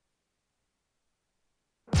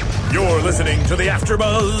You're listening to the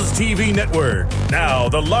AfterBuzz TV Network, now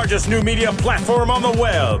the largest new media platform on the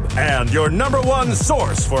web, and your number one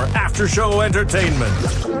source for after-show entertainment.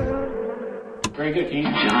 Very good, King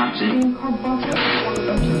Johnson.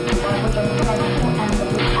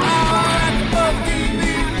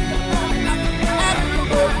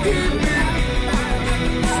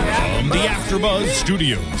 From the AfterBuzz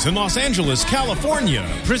Studios in Los Angeles, California,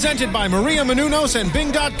 presented by Maria Menounos and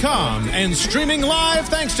Bing.com, and streaming live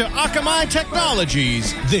thanks to Akamai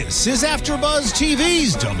Technologies, this is AfterBuzz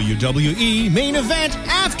TV's WWE Main Event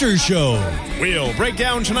After Show. We'll break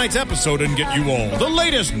down tonight's episode and get you all the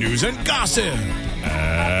latest news and gossip.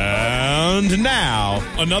 And now,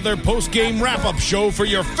 another post-game wrap-up show for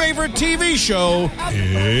your favorite TV show.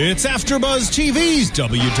 It's AfterBuzz TV's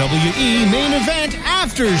WWE Main Event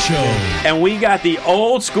After Show. And we got the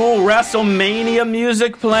old-school WrestleMania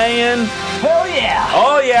music playing. Hell yeah!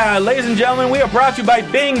 Oh, yeah. Ladies and gentlemen, we are brought to you by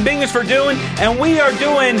Bing. Bing is for doing, and we are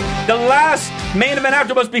doing the last Main Event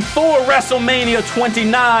AfterBuzz before WrestleMania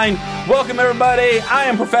 29. Welcome, everybody. I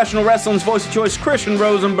am professional wrestling's voice of choice, Christian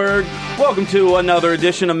Rosenberg. Welcome to another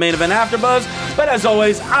edition of Main Event AfterBuzz. But as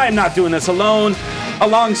always, I am not doing this alone.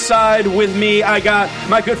 Alongside with me, I got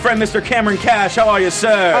my good friend, Mr. Cameron Cash. How are you,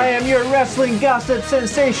 sir? I am your wrestling gossip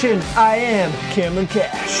sensation. I am Cameron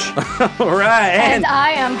Cash. All right. And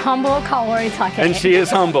I am humble Kaori Take. And she is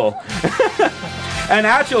humble. And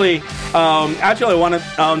actually, I want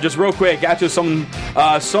to just real quick, actually, something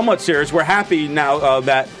somewhat serious. We're happy now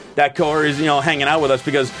that Kaori is hanging out with us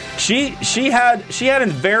because she had a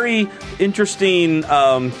very interesting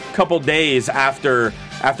couple days after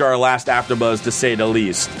our last AfterBuzz, to say the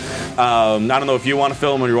least. I don't know if you want to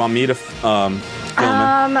film or you want me to film it.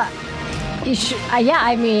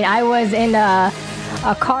 I mean, I was in a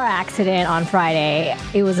car accident on Friday.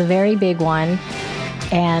 It was a very big one,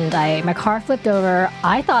 and my car flipped over.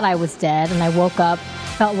 I thought I was dead, and I woke up,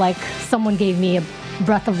 felt like someone gave me a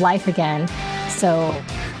breath of life again. So.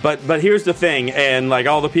 But here's the thing, and like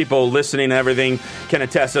all the people listening and everything can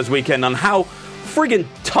attest as we can on how friggin'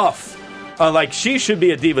 tough. Like, she should be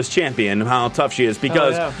a Divas champion, how tough she is,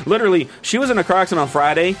 because literally, she was in a car accident on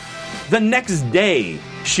Friday. The next day,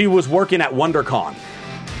 she was working at WonderCon.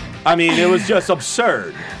 I mean, it was just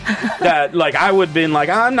absurd that, like, I would have been like,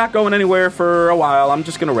 I'm not going anywhere for a while. I'm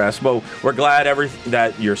just going to rest. But we're glad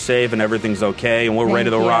that you're safe and everything's okay, and we're ready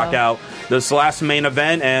to rock out this last main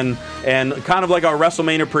event and kind of like our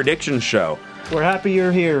WrestleMania prediction show. We're happy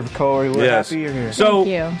you're here, Corey. We're happy you're here. So,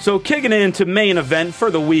 Thank you. So kicking into main event for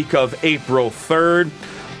the week of April 3rd.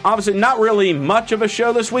 Obviously, not really much of a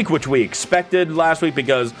show this week, which we expected last week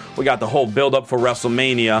because we got the whole build-up for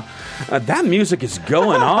WrestleMania. That music is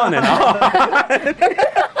going on and on.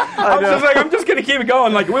 I'm just going to keep it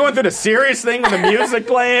going. Like, we went through the serious thing with the music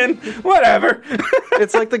playing. Whatever.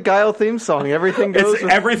 It's like the Guile theme song. Everything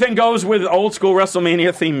goes with old-school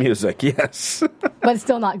WrestleMania theme music, yes. But it's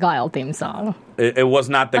still not Guile theme song. It was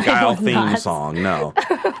not the Guile theme song, no.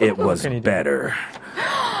 It was better.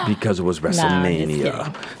 Because it was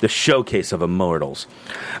WrestleMania, the showcase of immortals.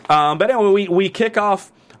 But anyway, we kick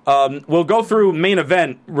off. We'll go through main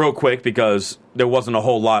event real quick because there wasn't a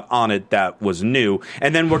whole lot on it that was new,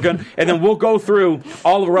 and then we'll go through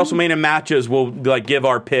all of the WrestleMania matches. We'll give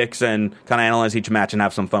our picks and kind of analyze each match and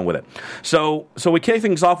have some fun with it. So we kick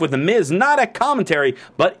things off with The Miz, not at commentary,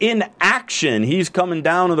 but in action. He's coming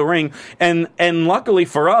down to the ring, and luckily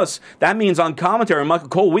for us, that means on commentary, Michael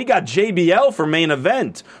Cole, we got JBL for main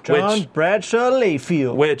event. John Bradshaw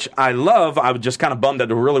Layfield. Which I love. I was just kind of bummed that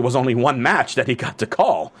there really was only one match that he got to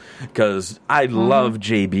call, because I love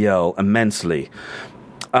JBL immensely.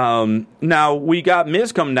 Now, we got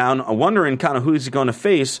Miz coming down, wondering kind of who he's going to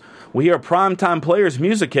face. We hear Primetime Players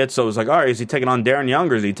music hit, so it's like, all right, is he taking on Darren Young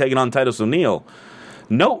or is he taking on Titus O'Neil?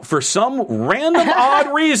 No, for some random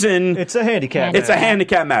odd reason... It's a handicap match. It's a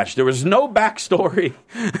handicap match. There was no backstory,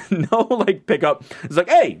 no, pickup. It's like,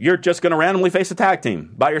 hey, you're just going to randomly face a tag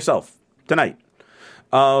team by yourself tonight.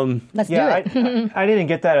 Let's do it. I didn't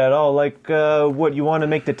get that at all. What, you want to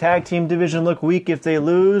make the tag team division look weak if they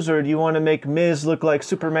lose, or do you want to make Miz look like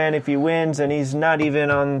Superman if he wins and he's not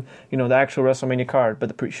even on, the actual WrestleMania card, but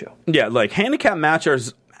the pre-show? Yeah, handicap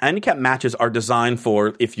matches are designed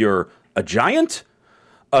for if you're a giant,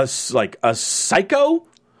 a psycho,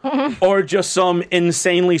 or just some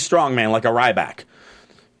insanely strong man like a Ryback.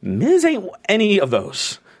 Miz ain't any of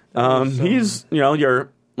those. He's,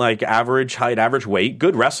 your average height, average weight,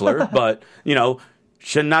 good wrestler, but,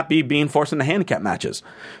 should not be being forced into handicap matches.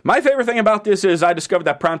 My favorite thing about this is I discovered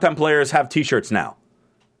that Primetime Players have T-shirts now.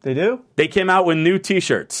 They do? They came out with new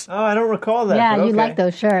T-shirts. Oh, I don't recall that. Yeah, you like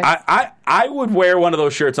those shirts. I would wear one of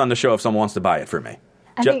those shirts on the show if someone wants to buy it for me.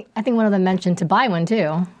 I think one of them mentioned to buy one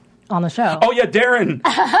too on the show. Oh yeah,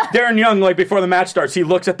 Darren Young. Like before the match starts, he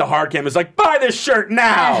looks at the hard cam. Is like, buy this shirt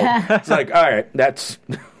now. It's like, all right, that's.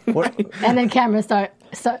 And then cameras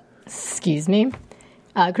excuse me.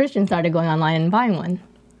 Christian started going online and buying one.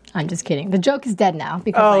 I'm just kidding. The joke is dead now.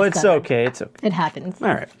 Because it's okay. It's okay. It happens. All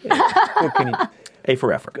right. What can you? A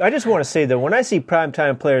for effort. I just want to say though, when I see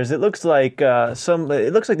primetime players, it looks like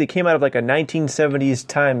It looks like they came out of like a 1970s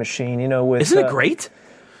time machine. With isn't it great?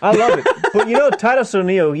 I love it. But Titus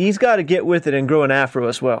O'Neil, he's got to get with it and grow an afro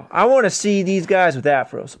as well. I want to see these guys with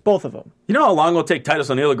afros, both of them. You know how long it'll take Titus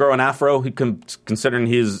O'Neil to grow an afro? Considering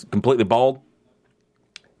he's completely bald.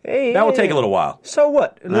 That will take a little while. So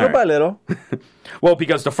what? Little by little. Well,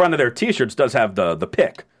 because the front of their T-shirts does have the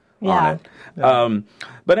pick on it. Yeah.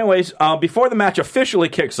 But anyways, before the match officially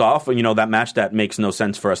kicks off, that match that makes no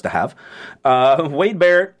sense for us to have, Wade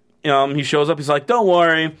Barrett, he shows up. He's like, don't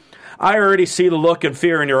worry. I already see the look and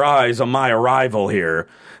fear in your eyes on my arrival here.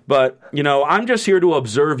 But, I'm just here to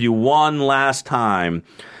observe you one last time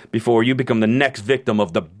before you become the next victim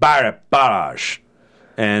of the Barrett Barrage.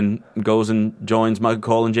 And goes and joins Michael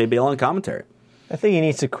Cole and JBL on commentary. I think he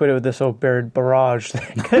needs to quit it with this whole Barrett Barrage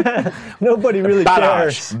thing. Nobody really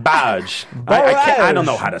cares. Barrage. I don't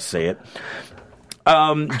know how to say it.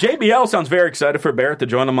 JBL sounds very excited for Barrett to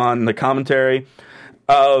join him on the commentary.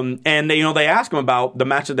 And they ask him about the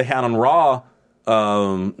match that they had on Raw,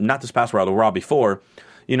 not this past Raw, the Raw before.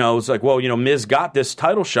 It's like, well, Miz got this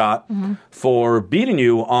title shot for beating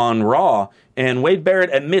you on Raw, and Wade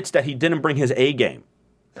Barrett admits that he didn't bring his A game.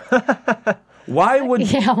 Why would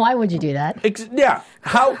you do that? Yeah.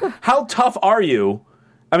 How tough are you?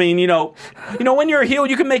 I mean, when you're a heel,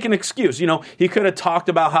 you can make an excuse. He could have talked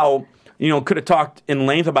about how, could have talked in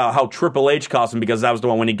length about how Triple H cost him because that was the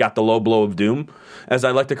one when he got the low blow of doom, as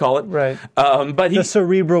I like to call it. Right. But the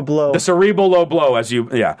cerebral blow. The cerebral low blow,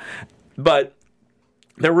 But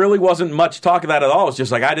there really wasn't much talk of that at all. It's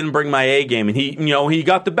just like, I didn't bring my A game, and he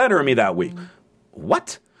got the better of me that week.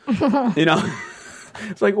 What?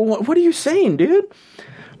 It's like, what are you saying, dude?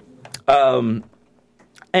 And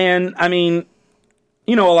I mean,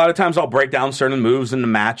 a lot of times I'll break down certain moves in the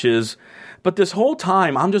matches, but this whole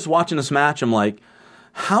time I'm just watching this match. I'm like,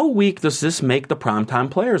 how weak does this make the primetime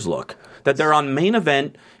players look? That they're on main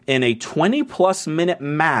event in a 20-plus minute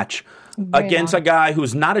match against a guy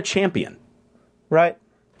who's not a champion. Right.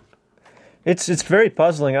 It's very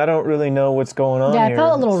puzzling. I don't really know what's going on here. Yeah, it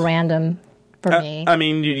felt a little random for me. I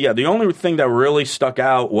mean, the only thing that really stuck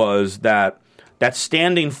out was that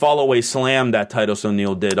standing fall-away slam that Titus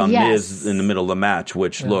O'Neil did on Miz in the middle of the match,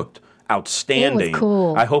 which looked outstanding. It was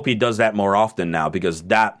cool. I hope he does that more often now, because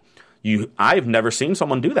I've never seen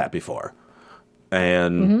someone do that before.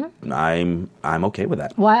 And I'm okay with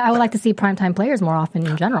that. Well, I would like to see primetime players more often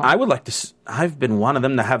in general. I would like to. I've been wanting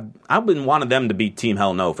them to beat Team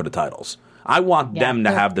Hell No for the titles. I want them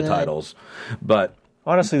to have the titles, but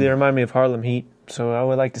honestly, they remind me of Harlem Heat. So I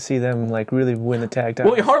would like to see them really win the tag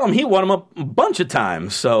title. Well, Harlem Heat won them a bunch of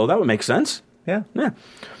times, so that would make sense. Yeah.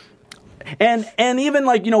 And even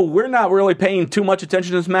we're not really paying too much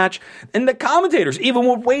attention to this match. And the commentators, even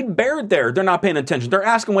with Wade Barrett there, they're not paying attention. They're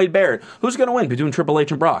asking Wade Barrett, who's going to win between Triple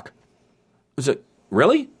H and Brock? Is it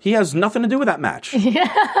really? He has nothing to do with that match.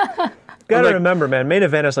 Got to remember, man, main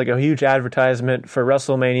event is like a huge advertisement for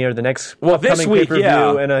WrestleMania, the next upcoming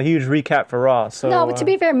pay-per-view, and a huge recap for Raw. So, no, but to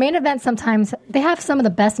be fair, main event sometimes they have some of the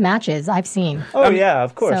best matches I've seen. Oh, yeah,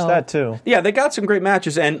 of course, that too. Yeah, they got some great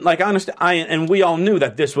matches, and honestly, and we all knew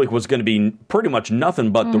that this week was going to be pretty much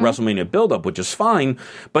nothing but the WrestleMania build-up, which is fine.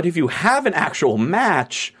 But if you have an actual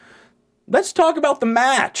match, let's talk about the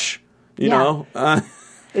match. You know.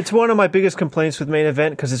 It's one of my biggest complaints with main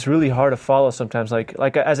event because it's really hard to follow sometimes.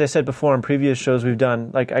 Like as I said before in previous shows we've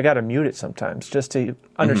done, I got to mute it sometimes just to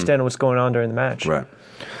understand what's going on during the match. Right.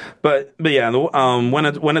 But yeah,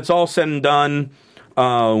 when it's all said and done,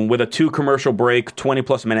 with a 2-commercial break,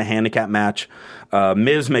 20-plus minute handicap match,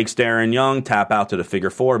 Miz makes Darren Young tap out to the figure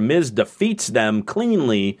 4. Miz defeats them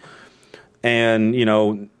cleanly, and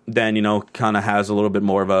then kind of has a little bit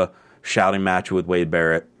more of a shouting match with Wade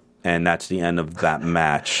Barrett. And that's the end of that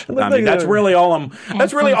match. I mean, that's really all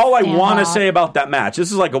I want to say about that match.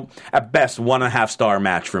 This is at best 1.5-star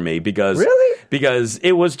match for me because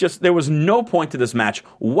it was just, there was no point to this match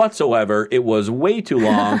whatsoever. It was way too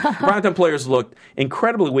long. Primetime players looked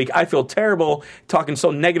incredibly weak. I feel terrible talking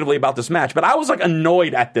so negatively about this match, but I was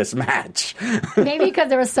annoyed at this match. Maybe because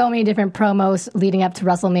there were so many different promos leading up to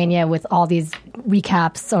WrestleMania with all these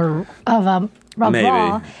recaps of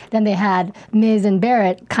Raw. Then they had Miz and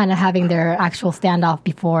Barrett kind of having their actual standoff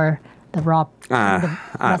before the Raw.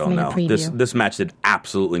 I don't know. This match did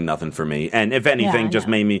absolutely nothing for me, and if anything, just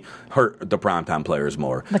made me hurt the primetime players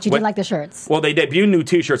more. But you did like the shirts. Well, they debuted new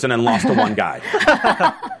T-shirts and then lost to one guy.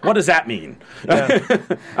 What does that mean? Yeah.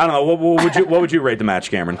 I don't know. What would you rate the match,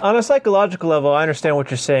 Cameron? On a psychological level, I understand what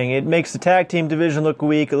you're saying. It makes the tag team division look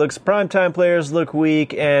weak. It looks primetime players look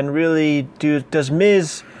weak, and really, does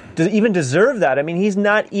Miz even deserve that? I mean, he's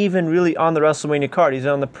not even really on the WrestleMania card. He's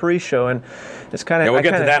on the pre-show, and it's kind of... Yeah, we'll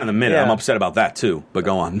get to that in a minute. Yeah. I'm upset about that, too, but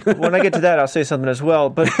go on. When I get to that, I'll say something as well.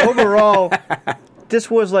 But overall,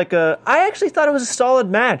 this was like I actually thought it was a solid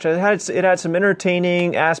match. It had some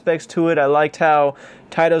entertaining aspects to it. I liked how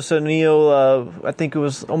Titus O'Neil, I think it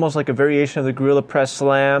was almost like a variation of the Gorilla Press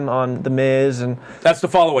Slam on The Miz. And that's the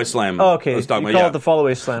Fallaway Slam. Oh, okay. You call it the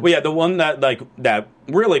Fallaway Slam. Well, yeah, the one that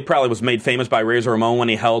really probably was made famous by Razor Ramon when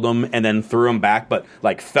he held him and then threw him back, but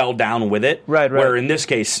fell down with it. Right. Where in this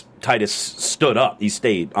case, Titus stood up. He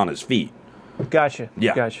stayed on his feet. Gotcha.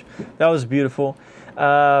 Yeah. Gotcha. That was beautiful.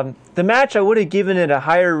 The match, I would have given it a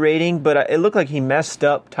higher rating, but it looked like he messed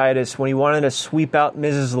up Titus when he wanted to sweep out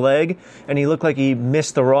Miz's leg, and he looked like he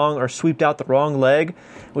missed sweeped out the wrong leg,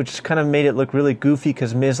 which kind of made it look really goofy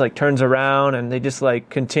because Miz turns around and they just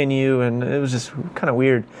continue, and it was just kind of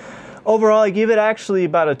weird. Overall, I give it actually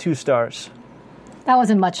about a 2 stars. That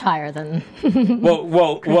wasn't much higher than... Well,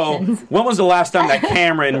 when was the last time that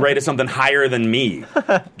Cameron rated something higher than me?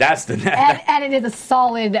 That's the... and it is a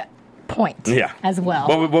solid point as well.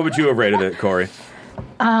 What would you have rated it, Corey?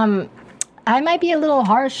 I might be a little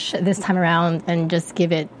harsh this time around and just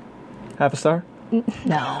give it... Half a star?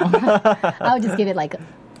 No. I would just give it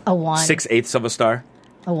a 1. 6/8 of a star?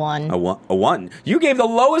 A 1. A 1? You gave the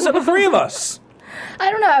lowest of the three of us.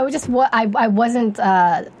 I don't know. I wasn't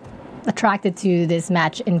attracted to this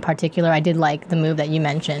match in particular. I did like the move that you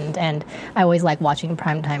mentioned, and I always like watching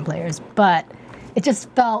primetime players, but it just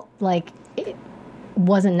felt like it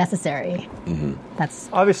wasn't necessary. Mm-hmm. That's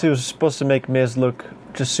obviously it was supposed to make Miz look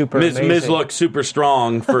just super amazing. Miz looked super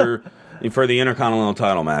strong for the Intercontinental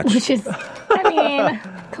title match. Which is, I mean,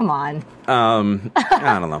 come on.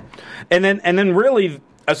 I don't know. And then really,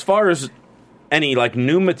 as far as any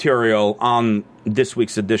new material on this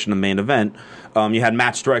week's edition of Main Event, you had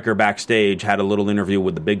Matt Striker backstage, had a little interview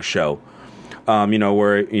with the Big Show,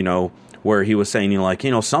 where he was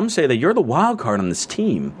saying, some say that you're the wild card on this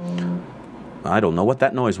team. I don't know what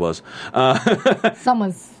that noise was.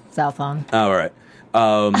 Someone's cell phone. All right.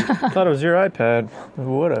 I thought it was your iPad.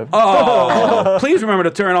 Whatever. Oh, please remember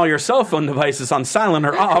to turn all your cell phone devices on silent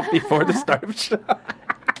or off before the start of the show.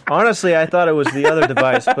 Honestly, I thought it was the other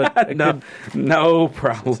device, but no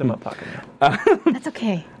problem. It's in my pocket now. That's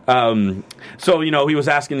okay. So he was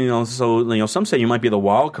asking, some say you might be the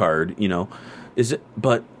wild card. Is it?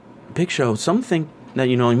 But Big Show, some think that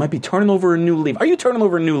he might be turning over a new leaf. Are you turning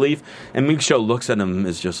over a new leaf? And Big Show looks at him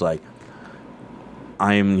as just like,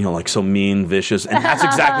 I am, so mean, vicious, and that's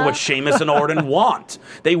exactly what Sheamus and Orton want.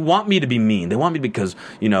 They want me to be mean. They want me because,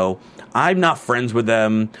 I'm not friends with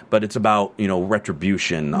them, but it's about,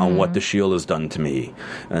 retribution on what the Shield has done to me,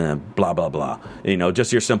 blah, blah, blah.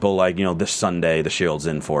 Just your simple, this Sunday, the Shield's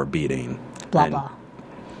in for a beating. Blah, blah.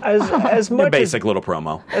 As much basic little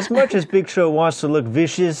promo. As much as Big Show wants to look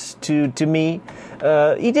vicious to me,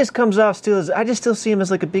 he just comes off I just still see him as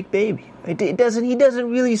like a big baby. He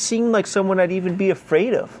doesn't really seem like someone I'd even be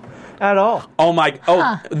afraid of at all. Oh my!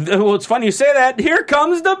 Well, it's funny you say that. Here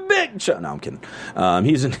comes the Big Show. No, I'm kidding.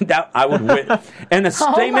 He's in that. I would win. In a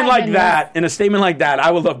statement like that,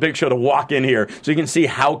 I would love Big Show to walk in here so you can see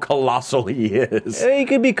how colossal he is. He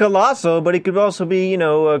could be colossal, but he could also be,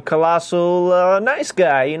 a colossal nice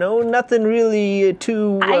guy. Nothing really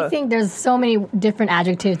too. I think there's so many different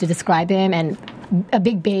adjectives to describe him, and a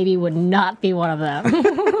big baby would not be one of them.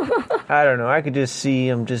 I don't know. I could just see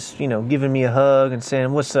him just, giving me a hug and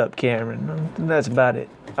saying, "What's up, Cameron?" And that's about it.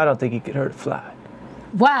 I don't think he could hurt a fly.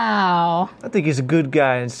 Wow. I think he's a good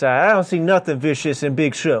guy inside. I don't see nothing vicious in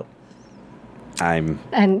Big Show.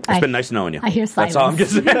 It's been nice knowing you. I hear silence. That's all I'm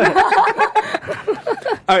just saying.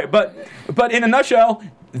 All right, but in a nutshell,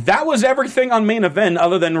 that was everything on Main Event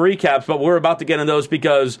other than recaps, but we're about to get into those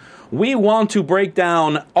because we want to break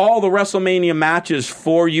down all the WrestleMania matches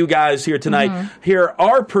for you guys here tonight. Mm-hmm. Here are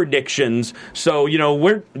our predictions. So,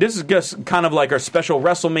 this is just kind of like our special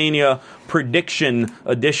WrestleMania prediction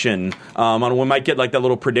edition. We might get that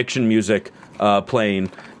little prediction music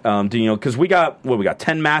playing, because we got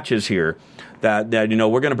 10 matches here that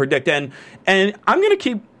we're going to predict. And I'm going to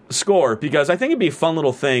keep score because I think it'd be a fun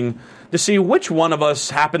little thing to see which one of us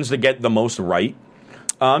happens to get the most right,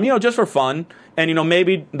 just for fun. And,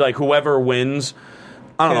 maybe, whoever wins,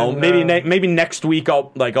 I don't know. Maybe next week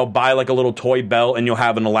I'll buy like a little toy belt and you'll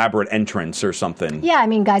have an elaborate entrance or something. Yeah, I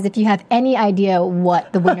mean, guys, if you have any idea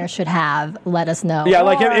what the winner should have, let us know.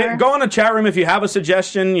 Yeah, go on the chat room if you have a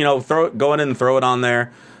suggestion. Go in and throw it on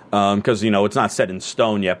there. Because, it's not set in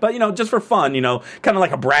stone yet. But, just for fun, kind of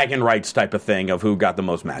like a bragging rights type of thing of who got the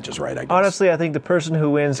most matches right, I guess. Honestly, I think the person who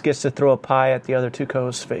wins gets to throw a pie at the other two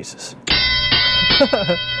co-hosts' faces.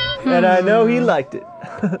 And I know he liked it.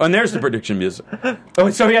 And there's the prediction music. Oh,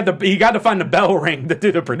 so he got to find the bell ring to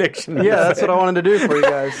do the prediction music. Yeah, that's what I wanted to do for you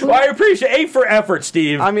guys. Well, I appreciate it. A for effort,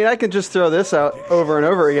 Steve. I mean, I could just throw this out over and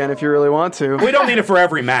over again if you really want to. We don't need it for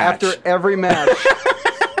every match. After every match.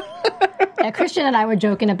 Yeah, Christian and I were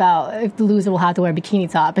joking about if the loser will have to wear a bikini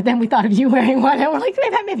top, but then we thought of you wearing one, and we're like,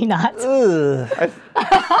 maybe not.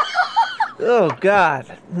 Oh,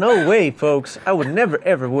 God. No way, folks. I would never,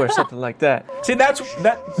 ever wear something like that. See, that's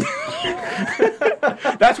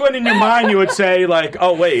when in your mind you would say, like,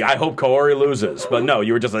 oh, wait, I hope Corey loses. But no,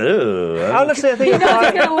 you were just like, ugh. Honestly, I think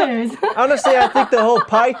I think the whole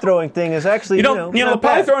pie throwing thing is actually, the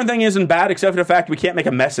pie throwing thing isn't bad, except for the fact we can't make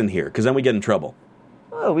a mess in here, because then we get in trouble.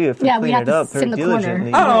 Oh, we have to clean it up very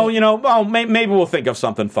diligently. Oh, maybe we'll think of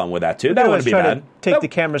something fun with that too. That wouldn't be bad. Take the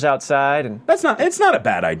cameras outside, and it's not a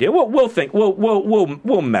bad idea. We'll think.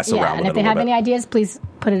 We'll mess around with it. And if they have any ideas, please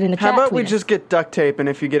put it in the chat. How about we just get duct tape, and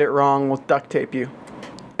if you get it wrong, we'll duct tape you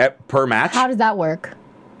per match? How does that work?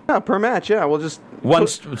 Yeah, per match. Yeah, we'll just one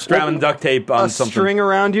strand of duct tape on something. A string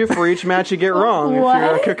around you for each match you get wrong. If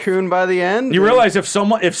you're a cocoon by the end, you realize if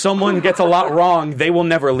someone gets a lot wrong, they will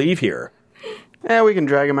never leave here. Yeah, we can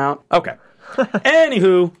drag him out. Okay.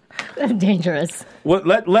 Anywho, dangerous.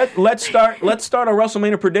 Let's start our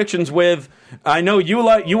WrestleMania predictions with. I know you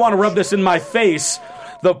want to rub this in my face.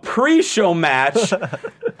 The pre-show match.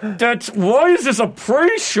 Why is this a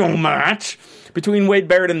pre-show match between Wade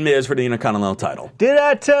Barrett and Miz for the Intercontinental title? Did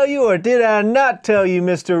I tell you or did I not tell you,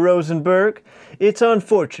 Mr. Rosenberg? It's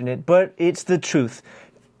unfortunate, but it's the truth.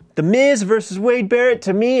 The Miz versus Wade Barrett,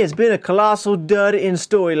 to me, has been a colossal dud in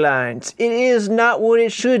storylines. It is not what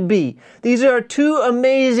it should be. These are two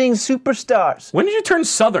amazing superstars. When did you turn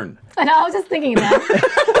Southern? I know, I was just thinking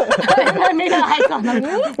that. I made an eye on them.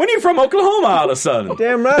 When are you from Oklahoma all of a sudden?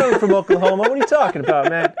 Damn right I'm from Oklahoma. What are you talking about,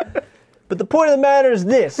 man? But the point of the matter is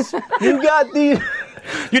this. You got these...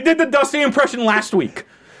 You did the Dusty impression last week.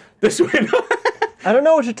 This week... I don't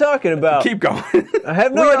know what you're talking about. Keep going. I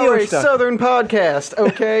have no idea what you're talking about. We are a Southern podcast,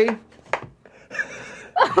 okay?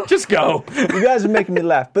 Just go. You guys are making me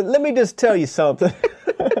laugh, but let me just tell you something.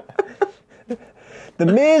 The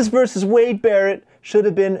Miz versus Wade Barrett should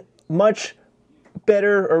have been much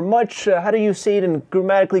better, or much, how do you say it in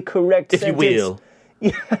grammatically correct sentence? If you will.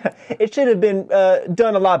 Yeah, it should have been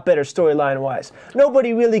done a lot better storyline-wise.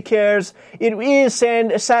 Nobody really cares. It is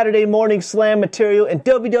Saturday Morning Slam material, and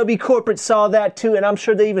WWE Corporate saw that too, and I'm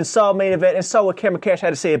sure they even saw Main Event and saw what Cameron Cash had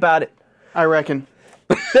to say about it. I reckon.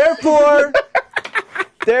 Therefore,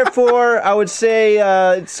 I would say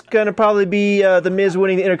it's going to probably be The Miz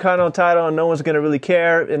winning the Intercontinental title, and no one's going to really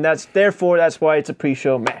care, and that's why it's a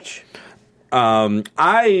pre-show match. I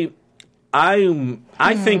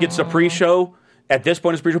think it's a pre-show. At this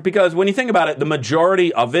point, it's pre-show because when you think about it, the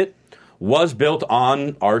majority of it was built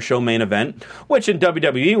on our show Main Event, which in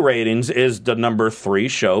WWE ratings is the number 3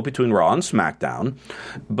 show between Raw and SmackDown.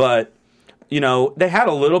 But, they had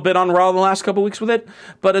a little bit on Raw the last couple weeks with it,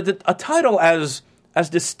 but a title as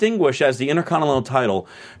distinguished as the Intercontinental title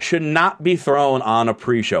should not be thrown on a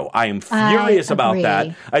pre-show. I am furious about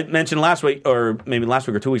that. I mentioned last week, or maybe last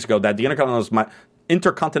week or 2 weeks ago, that the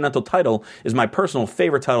Intercontinental title is my personal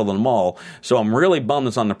favorite title of them all, so I'm really bummed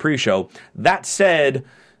it's on the pre-show. That said,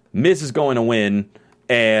 Miz is going to win,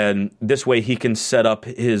 and this way he can set up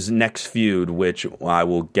his next feud, which I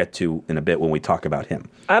will get to in a bit when we talk about him.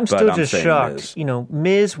 I'm still just shocked.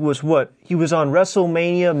 Miz was what? He was on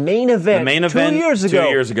WrestleMania Main Event, 2 years ago. 2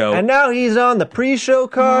 years ago. And now he's on the pre-show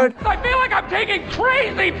card. I feel like I'm taking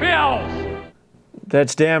crazy pills!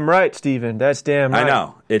 That's damn right, Steven. That's damn right. I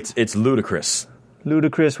know. It's ludicrous.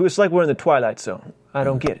 Ludicrous. It's like we're in the Twilight Zone. I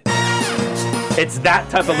don't get it. It's that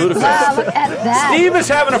type of ludicrous. Wow, look at that. Steve is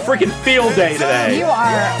having a freaking field day today. You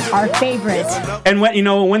are our favorite. And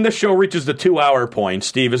when the show reaches the 2-hour point,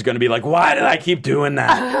 Steve is going to be like, why did I keep doing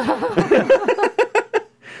that?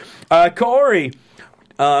 Corey,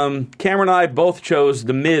 Cameron and I both chose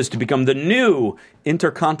The Miz to become the new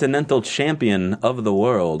Intercontinental Champion of the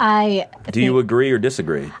world. Do you agree or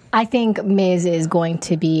disagree? I think Miz is going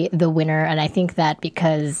to be the winner, and I think that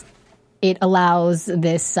because it allows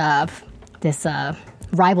this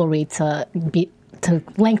rivalry to to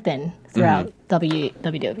lengthen throughout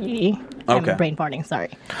WWE. Okay. I'm brain farting, sorry.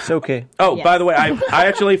 It's okay. Oh, Yes. by the way, I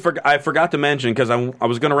actually I forgot to mention, because I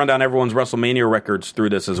was going to run down everyone's WrestleMania records through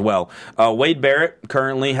this as well. Wade Barrett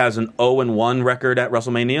currently has an 0-1 record at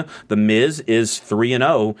WrestleMania. The Miz is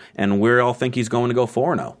 3-0, and we all think he's going to go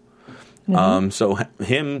 4-0. So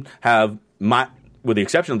him have, with the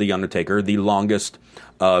exception of The Undertaker, the longest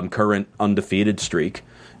current undefeated streak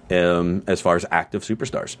as far as active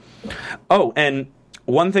superstars. Oh, and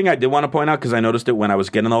one thing I did want to point out, because I noticed it when I was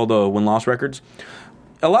getting all the win-loss records,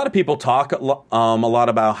 a lot of people talk a lot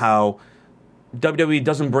about how WWE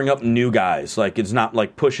doesn't bring up new guys. Like, it's not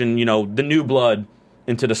like pushing, the new blood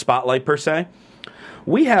into the spotlight per se.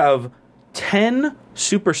 We have 10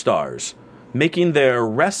 superstars making their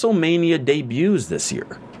WrestleMania debuts this year.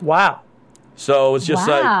 Wow. So it's just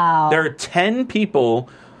Wow. like there are 10 people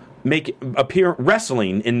appear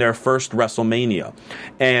wrestling in their first WrestleMania.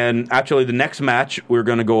 And actually the next match we're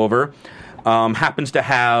going to go over happens to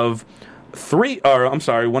have 4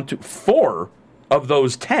 of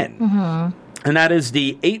those 10. And that is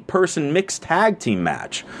the 8-person mixed tag team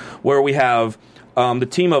match, where we have the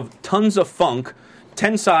team of Tons of Funk.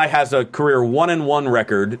 Tensai has a career 1-1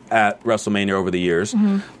 record at WrestleMania over the years.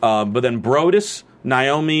 But then Brodus,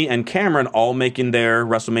 Naomi, and Cameron all making their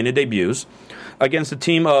WrestleMania debuts against the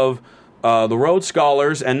team of the Rhodes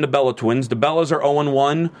Scholars and the Bella Twins. The Bellas are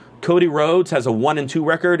 0-1. Cody Rhodes has a 1-2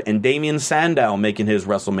 record, and Damian Sandow making his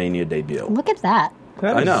WrestleMania debut. Look at that.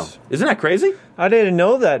 I know. Isn't that crazy? I didn't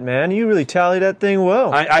know that, man. You really tallied that thing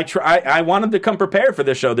well. I wanted to come prepared for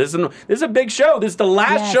this show. This is a big show. This is the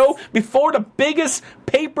last show before the biggest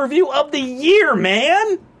pay-per-view of the year,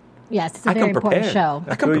 man. Yes, it's a very important show.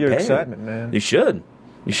 I come feel your prepared. excitement, man. You should,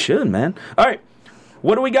 man. All right,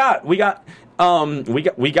 what do we got? We got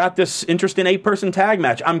this interesting 8-person tag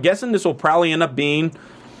match. I'm guessing this will probably end up being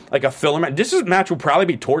like a filler match. This match will probably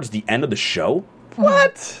be towards the end of the show.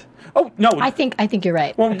 What? Oh no! I think you're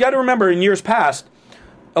right. Well, you got to remember, in years past,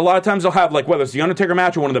 a lot of times they'll have, like, whether it's the Undertaker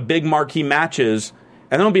match or one of the big marquee matches,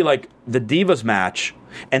 and then it'll be like the Divas match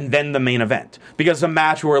and then the main event, because it's a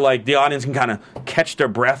match where, like, the audience can kind of catch their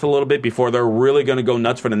breath a little bit before they're really going to go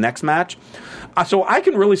nuts for the next match. So I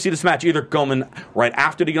can really see this match either coming right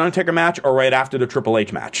after the Undertaker match or right after the Triple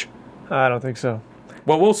H match. I don't think so.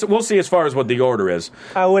 Well, we'll see as far as what the order is.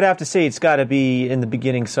 I would have to say it's got to be in the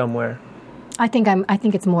beginning somewhere. I think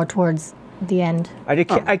it's more towards the end. I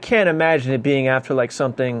can't imagine it being after like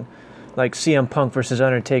something like CM Punk versus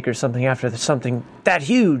Undertaker, something after something that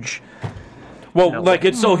huge. Well,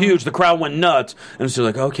 it's so huge, the crowd went nuts, and it's just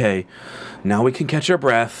like, okay, now we can catch our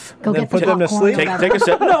breath. Go get put them to popcorn, sleep. Take a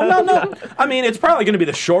sip. No. I mean, it's probably going to be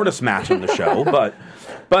the shortest match on the show, but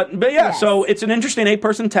yeah. Yes. So it's an interesting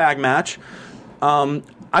 8-person tag match.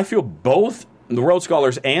 I feel both the Rhodes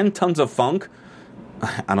Scholars and Tons of Funk.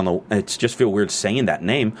 I don't know. It's just feel weird saying that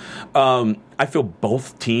name. I feel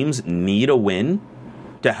both teams need a win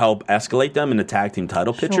to help escalate them in the tag team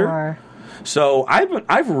title picture. Sure. So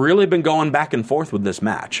I've really been going back and forth with this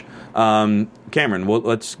match. Cameron,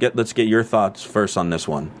 let's get your thoughts first on this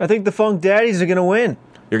one. I think the Funk Daddies are going to win.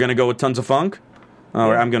 You're gonna go with Tons of Funk. All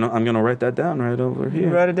right, Yeah. I'm gonna write that down right over here.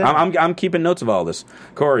 Write it down. I'm keeping notes of all this.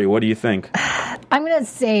 Corey, what do you think? I'm going to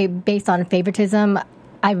say, based on favoritism,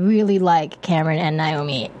 I really like Cameron and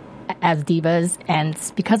Naomi as divas, and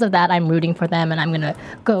because of that, I'm rooting for them, and I'm going to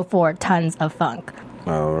go for Tons of Funk.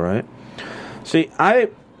 All right. See,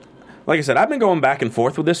 like I said, I've been going back and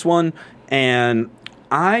forth with this one, and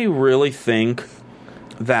I really think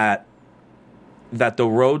that the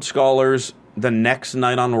Rhodes Scholars the next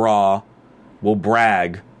night on Raw will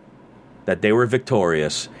brag that they were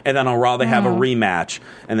victorious, and then on Raw they have a rematch,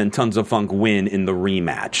 and then Tons of Funk win in the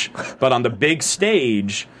rematch. But on the big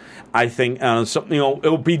stage, I think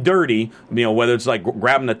it'll be dirty, whether it's like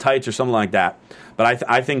grabbing the tights or something like that. But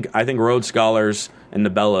I think Rhodes Scholars and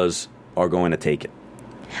the Bellas are going to take it.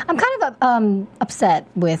 I'm kind of upset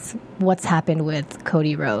with what's happened with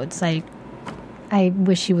Cody Rhodes. I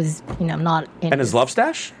wish he was, not in. And his love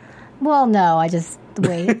stash? Well, no, the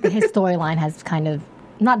way his storyline has kind of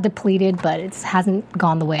not depleted, but it hasn't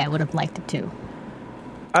gone the way I would have liked it to.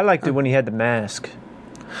 I liked it when he had the mask.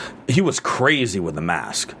 He was crazy with the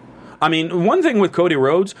mask. I mean, one thing with Cody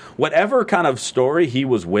Rhodes, whatever kind of story he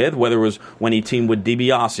was with, whether it was when he teamed with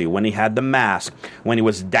DiBiase, when he had the mask, when he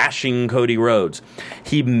was dashing Cody Rhodes,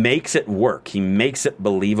 he makes it work. He makes it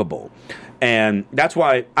believable. And that's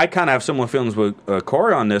why I kind of have similar feelings with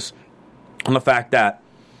Corey on this, on the fact that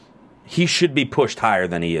he should be pushed higher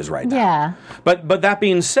than he is right now. Yeah. But that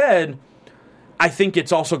being said, I think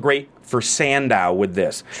it's also great for Sandow with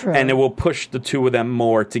this. True. And it will push the two of them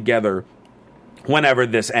more together whenever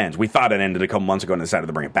this ends. We thought it ended a couple months ago and decided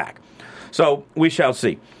to bring it back. So we shall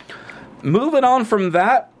see. Moving on from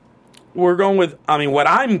that, we're going with, what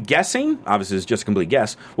I'm guessing, obviously it's just a complete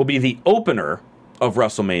guess, will be the opener of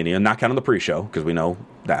WrestleMania, not counting the pre-show, because we know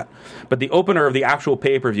that. But the opener of the actual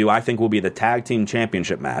pay-per-view, I think, will be the Tag Team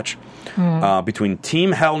Championship match between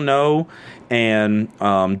Team Hell No and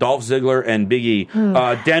Dolph Ziggler and Big E.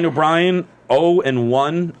 Daniel Bryan,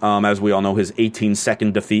 0-1, as we all know, his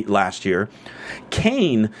 18-second defeat last year.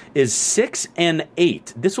 Kane is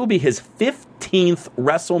 6-8. This will be his 15th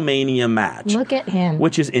WrestleMania match. Look at him.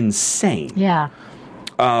 Which is insane. Yeah.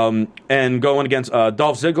 And going against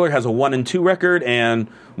Dolph Ziggler has a 1-2 record, and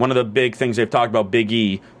one of the big things they've talked about, Big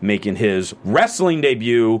E making his wrestling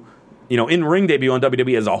debut, in-ring debut on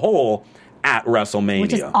WWE as a whole at WrestleMania.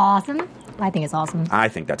 Which is awesome. I think it's awesome. I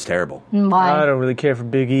think that's terrible. Why? I don't really care for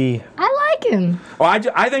Big E. I like him. Well,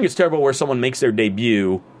 I think it's terrible where someone makes their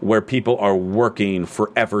debut where people are working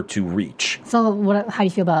forever to reach. So how do you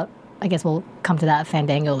feel about, I guess we'll come to that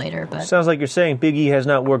Fandango later, but Sounds like you're saying Big E has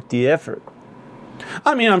not worked the effort.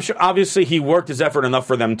 I'm sure, obviously, he worked his effort enough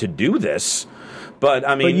for them to do this, but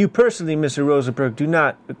But you personally, Mr. Rosenberg, do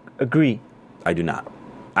not agree. I do not.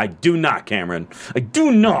 I do not, Cameron. I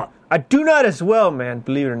do not. I do not as well, man,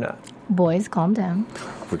 believe it or not. boys, calm down.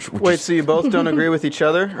 Wait, so you both don't agree with each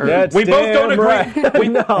other? Or? That's We both don't agree. right. We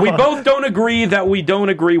both don't agree that we don't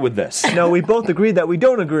agree with this. No, we both agree that we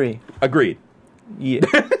don't agree. Agreed. Yeah.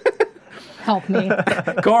 Help me.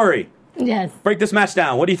 Corey, Yes. break this match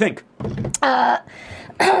down. What do you think?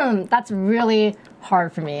 That's really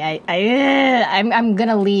hard for me. I'm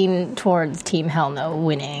gonna lean towards Team Hell No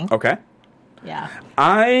winning. Okay. Yeah.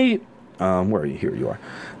 Where are you? Here you are.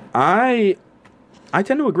 I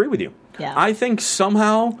tend to agree with you. Yeah. I think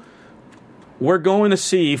somehow we're going to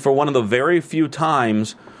see, for one of the very few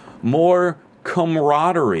times, more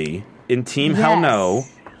camaraderie in Team Hell Yes. No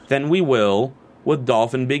than we will with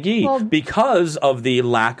Dolph and Big E, Well, because of the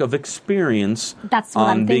lack of experience That's what on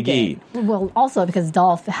I'm Big thinking. E. Well, also because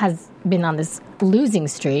Dolph has been on this losing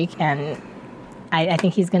streak, and I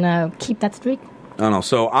think he's gonna keep that streak. I don't know.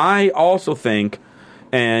 So I also think,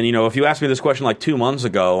 and if you asked me this question like 2 months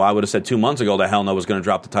ago, I would have said 2 months ago that Hell No was going to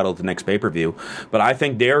drop the title at the next pay-per-view. But I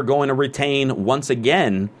think they're going to retain once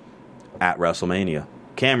again at WrestleMania.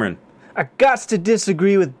 Cameron. I got to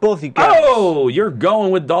disagree with both you guys. Oh, you're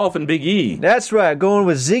going with Dolph and Big E. That's right, going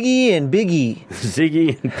with Ziggy and Big E.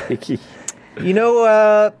 Ziggy and Big E.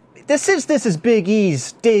 Since this is Big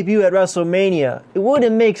E's debut at WrestleMania, it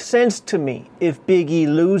wouldn't make sense to me if Big E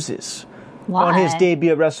loses Why? on his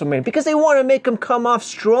debut at WrestleMania. Because they want to make him come off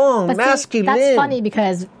strong, But see, masculine. that's funny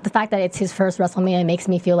because the fact that it's his first WrestleMania makes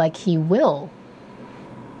me feel like he will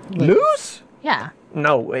Lose? Yeah.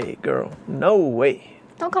 No way, girl. No way.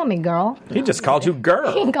 Don't call me girl. He just called you You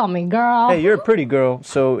girl. can call me girl. Hey, you're a pretty girl,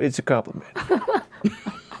 so it's a compliment.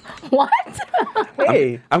 What?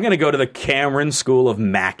 Hey, I'm going to go to the Cameron School of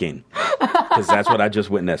Macking, because that's what I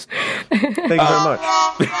just witnessed. thank you very much.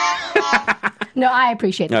 No, I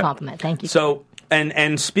appreciate the compliment. Thank you. So,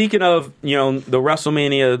 and speaking of, the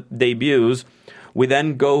WrestleMania debuts, we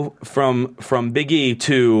then go from Big E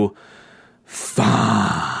to Fandango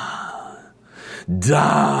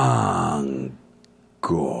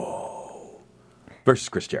versus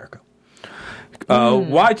Chris Jericho.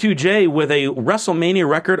 Y2J with a WrestleMania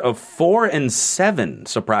record of 4-7.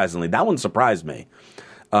 Surprisingly, that one surprised me.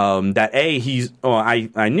 I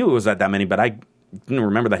knew it was that many, but I didn't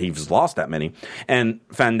remember that he's lost that many. And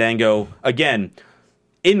Fandango, again,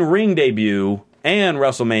 in-ring debut and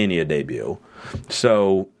WrestleMania debut.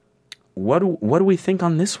 So, what do we think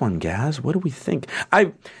on this one, Gaz? What do we think?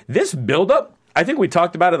 This build-up, I think we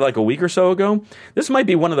talked about it like a week or so ago. This might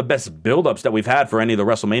be one of the best build-ups that we've had for any of the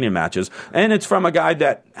WrestleMania matches, and it's from a guy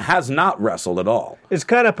that has not wrestled at all. It's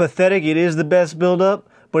kind of pathetic. It is the best build-up,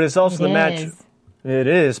 but it's also the match. It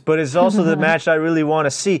is, but it's also the match I really want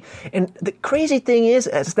to see. And the crazy thing is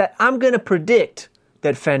that I'm going to predict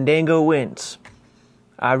that Fandango wins.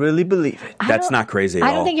 I really believe it. That's not crazy at all.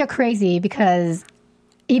 I don't think you're crazy because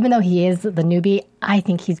even though he is the newbie, I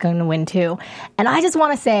think he's going to win too. And I just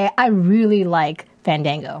want to say I really like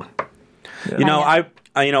Fandango. I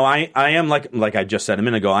am like I just said a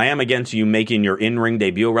minute ago, I am against you making your in-ring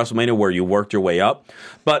debut at WrestleMania where you worked your way up.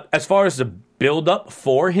 But as far as the build-up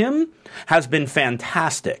for him has been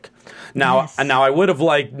fantastic. Now, I would have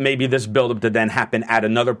liked maybe this build-up to then happen at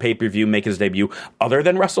another pay-per-view, make his debut other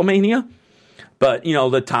than WrestleMania. But,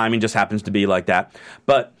 the timing just happens to be like that.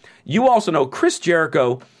 But you also know Chris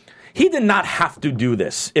Jericho, he did not have to do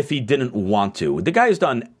this if he didn't want to. The guy has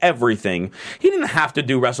done everything. He didn't have to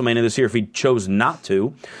do WrestleMania this year if he chose not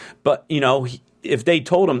to. But, if they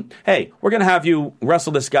told him, hey, we're going to have you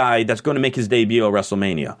wrestle this guy that's going to make his debut at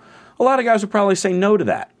WrestleMania, a lot of guys would probably say no to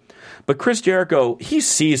that. But Chris Jericho, he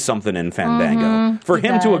sees something in Fandango. For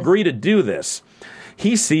him to agree to do this,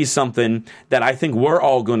 he sees something that I think we're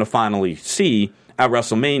all going to finally see at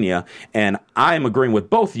WrestleMania. And I'm agreeing with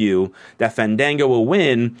both you that Fandango will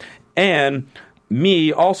win. And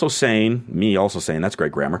me also saying, that's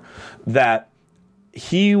great grammar, that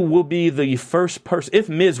he will be the first person, if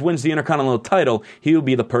Miz wins the Intercontinental title, he will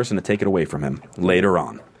be the person to take it away from him later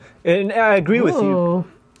on. And I agree with you.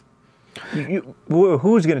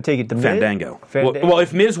 Who's going to take it to Miz? Fandango. Well,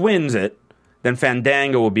 if Miz wins it, then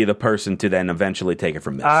Fandango will be the person to then eventually take it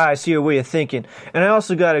from Miz. I see your way of thinking. And I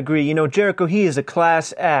also got to agree, Jericho, he is a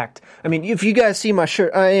class act. I mean, if you guys see my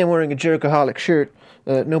shirt, I am wearing a Jerichoholic shirt.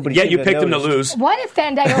 Nobody. Yeah, you picked him to lose. What if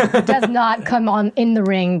Fandango does not come on in the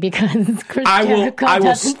ring because Chris Jericho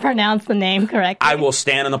doesn't pronounce the name correctly? I will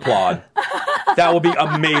stand and applaud. That will be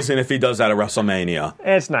amazing if he does that at WrestleMania.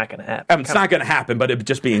 It's not going to happen. It's not going to happen, but it would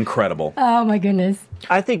just be incredible. Oh, my goodness.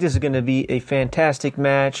 I think this is going to be a fantastic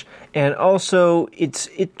match. And also,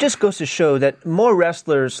 it just goes to show that more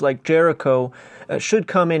wrestlers like Jericho should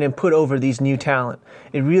come in and put over these new talent.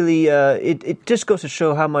 It really, it just goes to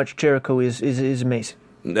show how much Jericho is amazing.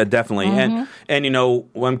 Definitely. And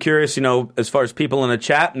I'm curious, as far as people in the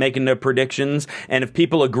chat making their predictions, and if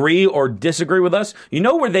people agree or disagree with us,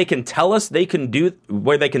 where they can tell us if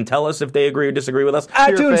they agree or disagree with us?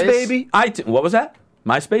 iTunes, baby. What was that?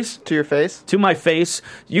 MySpace? To your face? To my face.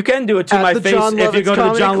 You can do it to my face if you go to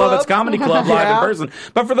the John Lovitz Comedy Club live in person.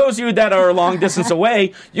 But for those of you that are a long distance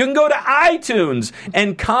away, you can go to iTunes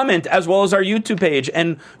and comment, as well as our YouTube page,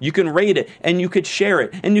 and you can rate it, and you could share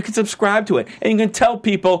it, and you can subscribe to it, and you can tell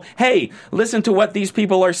people, hey, listen to what these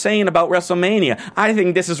people are saying about WrestleMania. I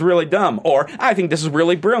think this is really dumb, or I think this is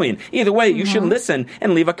really brilliant. Either way, you should listen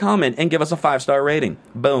and leave a comment and give us a 5-star rating.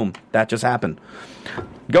 Boom. That just happened.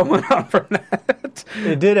 Going on from that.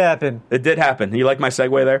 It did happen. It did happen. You like my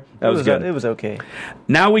segue there? That was good. It was okay.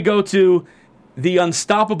 Now we go to the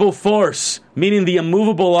unstoppable force, meaning the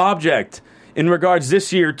immovable object, in regards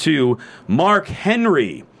this year to Mark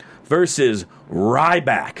Henry versus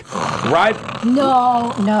Ryback.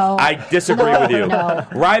 No. I disagree with you. No.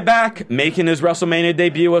 Ryback making his WrestleMania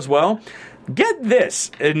debut as well. Get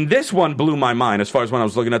this, and this one blew my mind as far as when I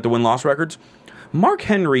was looking at the win-loss records. Mark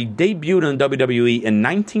Henry debuted in WWE in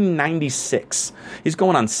 1996. He's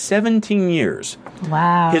going on 17 years.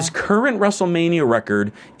 Wow. His current WrestleMania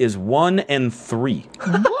record is 1-3.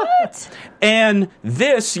 What? And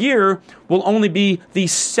this year will only be the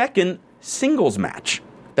second singles match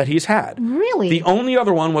that he's had. Really? The only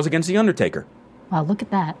other one was against The Undertaker. Wow, look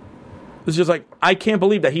at that. It's just like, I can't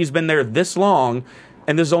believe that he's been there this long,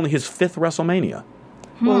 and this is only his 5th WrestleMania.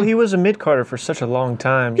 Well, he was a mid-carder for such a long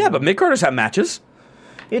time. Yeah, but mid-carders have matches.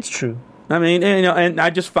 It's true. I mean, and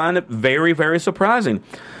I just find it very, very surprising.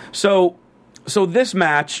 So this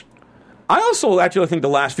match, I also actually think the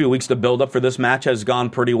last few weeks, the build-up for this match has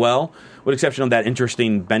gone pretty well, with the exception of that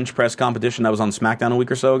interesting bench press competition that was on SmackDown a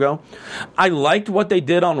week or so ago. I liked what they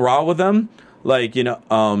did on Raw with them. Like,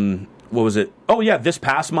 what was it? Oh, yeah, this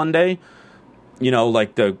past Monday,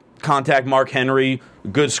 like the contact Mark Henry,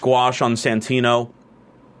 good squash on Santino.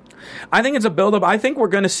 I think it's a build-up. I think we're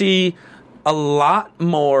going to see a lot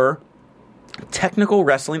more technical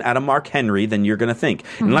wrestling out of Mark Henry than you're going to think.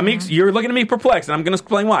 And you're looking at me perplexed, and I'm going to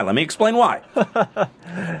explain why. Let me explain why.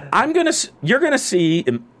 You're going to see,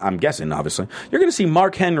 I'm guessing, obviously, you're going to see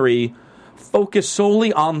Mark Henry focus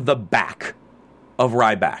solely on the back of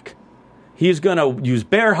Ryback. He's going to use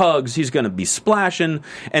bear hugs. He's going to be splashing.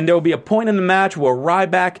 And there will be a point in the match where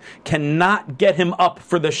Ryback cannot get him up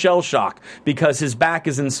for the shell shock because his back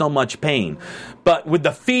is in so much pain. But with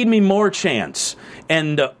the Feed Me More chants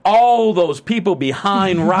and all those people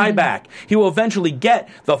behind Ryback, he will eventually get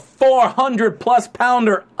the 400-plus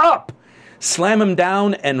pounder up, slam him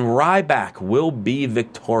down, and Ryback will be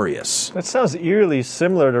victorious. That sounds eerily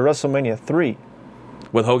similar to WrestleMania 3.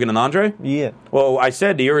 With Hogan and Andre? Yeah. Well, I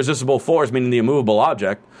said the irresistible force, meaning the immovable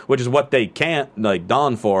object, which is what they can't,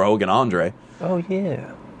 don for Hogan and Andre. Oh,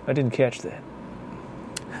 yeah. I didn't catch that.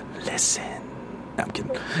 Listen. No, I'm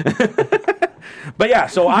kidding. But yeah,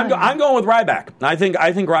 so I'm going with Ryback. I think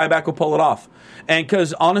Ryback will pull it off. And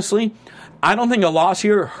because, honestly, I don't think a loss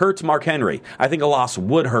here hurts Mark Henry. I think a loss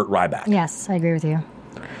would hurt Ryback. Yes, I agree with you.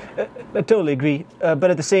 I totally agree.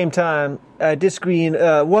 But at the same time, I disagree in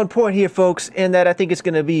one point here, folks, and that I think it's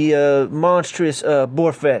going to be a monstrous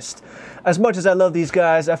boar-fest. As much as I love these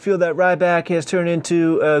guys, I feel that Ryback has turned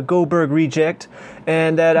into a Goldberg reject,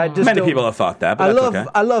 and that I just Many people have thought that, but that's okay.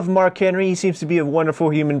 I love Mark Henry. He seems to be a wonderful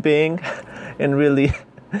human being, and really,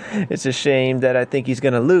 It's a shame that I think he's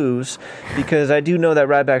going to lose because I do know that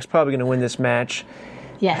Ryback's probably going to win this match.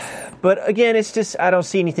 Yes. But again, it's just, I don't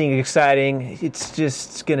see anything exciting. It's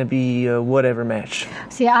just going to be a whatever match.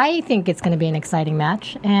 See, I think it's going to be an exciting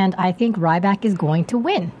match, and I think Ryback is going to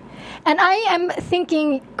win. And I am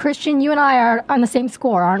thinking, Christian, you and I are on the same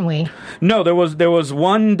score, aren't we? No, there was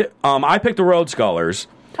one. I picked the Road Scholars.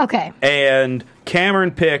 Okay. And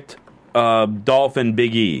Cameron picked Dolph and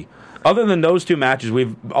Big E. Other than those two matches,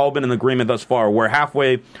 we've all been in agreement thus far.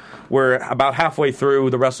 We're about halfway through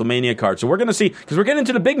the WrestleMania card. So we're going to see, because we're getting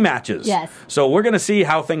into the big matches. Yes. So we're going to see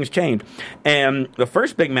how things change. And the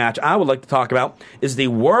first big match I would like to talk about is the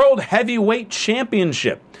World Heavyweight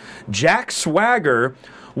Championship. Jack Swagger,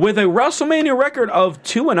 with a WrestleMania record of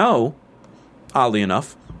 2-0, oddly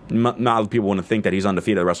enough. Not a lot of people want to think that he's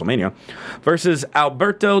undefeated at WrestleMania, versus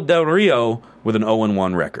Alberto Del Rio with an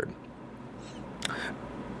 0-1 record.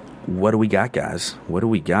 What do we got, guys? What do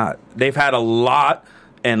we got? They've had a lot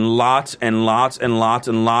and lots and lots and lots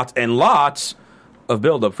and lots and lots of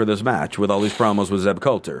build-up for this match with all these promos with Zeb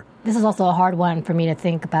Coulter. This is also a hard one for me to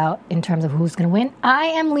think about in terms of who's going to win. I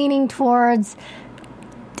am leaning towards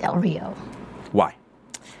Del Rio. Why?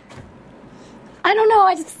 I don't know.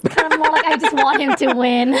 I just kind of more like I just want him to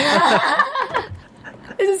win.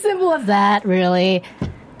 It's as simple as that, really.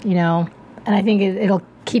 You know, and I think it'll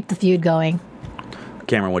keep the feud going.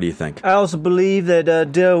 Cameron, what do you think? I also believe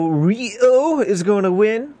that Del Rio is going to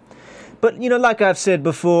win. But, you know, like I've said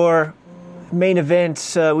before, main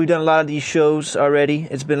events, we've done a lot of these shows already.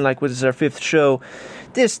 It's been like, this is our 5th show.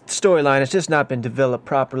 This storyline has just not been developed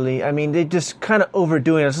properly. I mean, they just kind of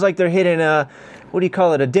overdoing it. It's like they're hitting a, what do you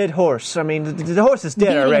call it, a dead horse. I mean, the horse is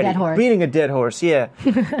dead already. Beating a dead horse, yeah.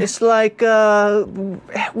 It's like,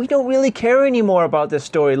 we don't really care anymore about this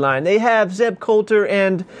storyline. They have Zeb Coulter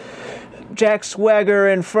and Jack Swagger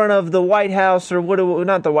in front of the White House, or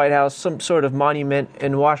not the White House, some sort of monument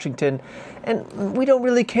in Washington. And we don't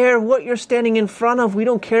really care what you're standing in front of. We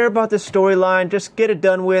don't care about the storyline. Just get it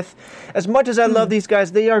done with. As much as I love these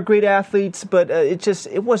guys, they are great athletes, but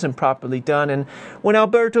it wasn't properly done. And when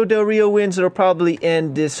Alberto Del Rio wins, it'll probably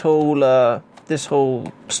end this whole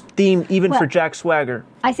theme, even for Jack Swagger.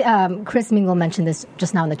 Chris Mingle mentioned this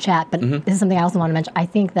just now in the chat, but this is something I also want to mention. I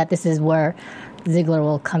think that this is where Ziggler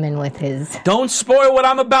will come in with his... Don't spoil what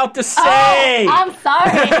I'm about to say! Oh, I'm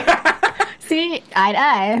sorry! See,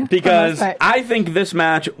 eye. Because I think this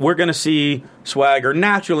match, we're going to see Swagger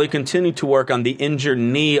naturally continue to work on the injured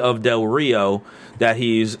knee of Del Rio that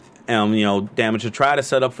he's damaged, to try to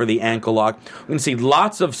set up for the ankle lock. We're going to see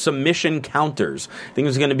lots of submission counters. I think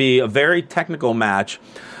it's going to be a very technical match.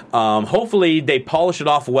 Hopefully they polish it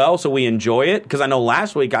off well so we enjoy it, because I know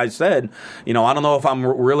last week I said, I don't know if I'm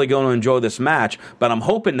really going to enjoy this match, but I'm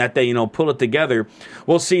hoping that they, pull it together.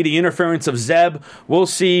 We'll see the interference of Zeb. We'll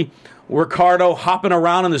see Ricardo hopping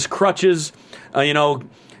around on his crutches,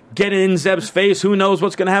 getting in Zeb's face. Who knows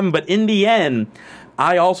what's going to happen? But in the end,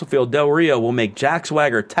 I also feel Del Rio will make Jack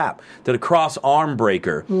Swagger tap to the cross arm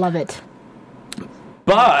breaker. Love it.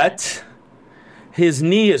 But his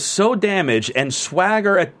knee is so damaged, and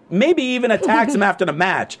Swagger maybe even attacks him after the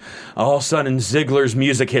match. All of a sudden, Ziggler's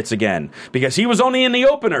music hits again, because he was only in the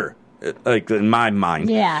opener, like in my mind.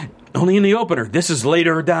 Yeah. Only in the opener. This is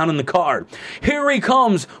later down in the card. Here he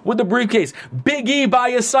comes with the briefcase. Big E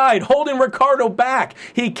by his side, holding Ricardo back.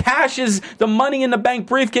 He cashes the Money in the Bank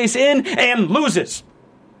briefcase in and loses.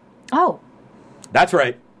 Oh. That's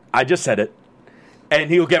right. I just said it. And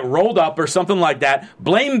he'll get rolled up or something like that.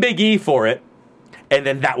 Blame Big E for it. And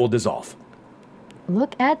then that will dissolve.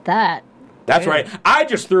 Look at that. That's right. I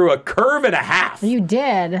just threw a curve and a half. You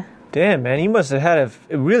did. Damn, man, he must have had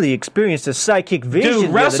really experienced a psychic vision.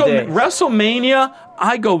 Dude, WrestleMania,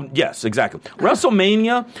 yes, exactly.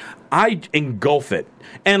 WrestleMania, I engulf it.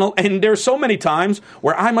 And there's so many times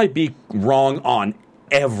where I might be wrong on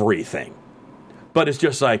everything. But it's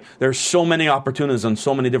just like, there's so many opportunities and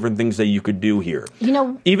so many different things that you could do here.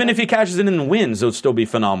 Even if he cashes it in and wins, it would still be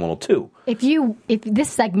phenomenal, too. If this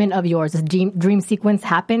segment of yours, this dream sequence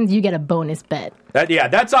happens, you get a bonus bet.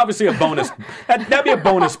 That's obviously a bonus. That'd be a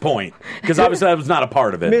bonus point, because obviously that was not a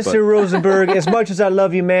part of it. Mr. Rosenberg, as much as I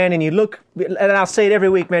love you, man, and you look, and I'll say it every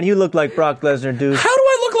week, man, you look like Brock Lesnar, dude. How do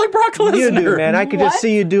I look like Brock Lesnar? You do, man. I could just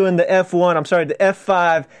see you doing the F1. I'm sorry, the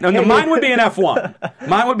F5. No, mine would be an F1.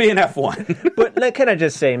 Mine would be an F1. But can I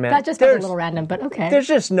just say, man? That just felt a little random, but okay. There's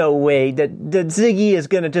just no way that Ziggy is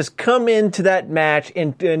going to just come into that match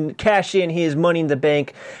and cash in his Money in the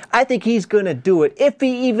Bank. I think he's going to do it. If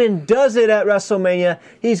he even does it at WrestleMania,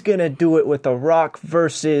 he's going to do it with The Rock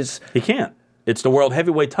versus... He can't. It's the World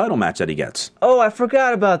Heavyweight title match that he gets. Oh, I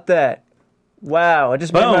forgot about that. Wow, I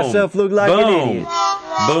just made myself look like an idiot.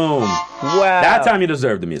 Boom. Wow. That time you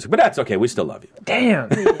deserve the music, but that's okay. We still love you. Damn.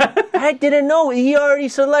 I didn't know. He already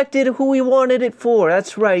selected who he wanted it for.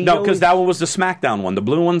 That's right. No, because that one was the SmackDown one. The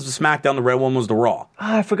blue one's the SmackDown, the red one was the Raw.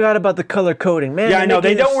 I forgot about the color coding. Man, yeah, I know.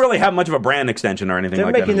 They don't really have much of a brand extension or anything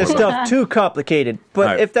like that. They're making this stuff too complicated.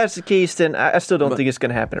 But if that's the case, then I still don't think it's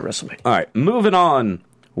going to happen at WrestleMania. All right, moving on.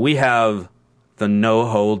 We have the No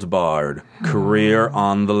Holds Barred career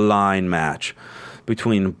on the line match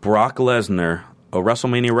between Brock Lesnar, a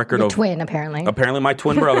WrestleMania record Your of twin, apparently. Apparently, my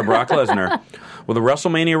twin brother Brock Lesnar, with a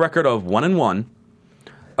WrestleMania record of 1-1,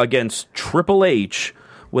 against Triple H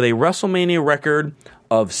with a WrestleMania record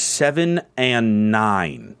of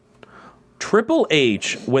 7-9. Triple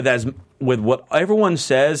H with what everyone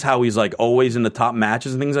says, how he's like always in the top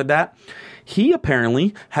matches and things like that. He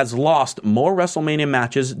apparently has lost more WrestleMania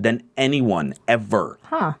matches than anyone ever.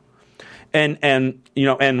 Huh. And you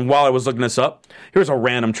know, and while I was looking this up, here's a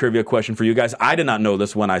random trivia question for you guys. I did not know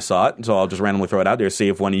this when I saw it, so I'll just randomly throw it out there, see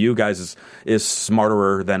if one of you guys is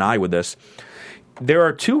smarter than I with this. There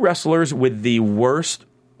are two wrestlers with the worst,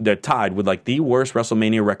 they're tied with like the worst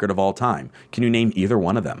WrestleMania record of all time. Can you name either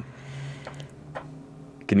one of them?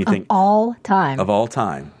 Can you think? Of all time. Of all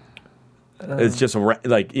time. It's just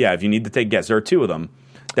like, yeah, if you need to take a guess, there are two of them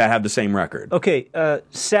that have the same record. Okay,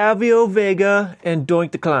 Savio Vega and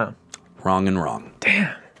Doink the Clown. Wrong and wrong.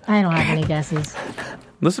 Damn. I don't have any guesses.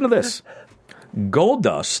 Listen to this.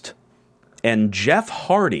 Goldust and Jeff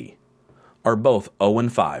Hardy are both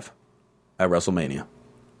 0-5 at WrestleMania.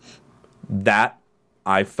 That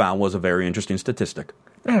I found was a very interesting statistic.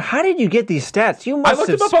 Man, how did you get these stats? I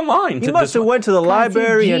looked them up online. You must have went to the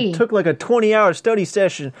library and took like a 20-hour study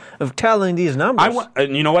session of tallying these numbers.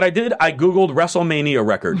 And you know what I did? I Googled WrestleMania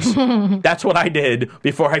records. That's what I did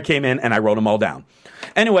before I came in, and I wrote them all down.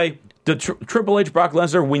 Anyway, the Triple H Brock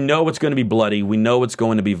Lesnar, we know it's going to be bloody. We know it's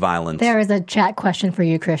going to be violent. There is a chat question for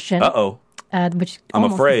you, Christian. Uh-oh. Which I'm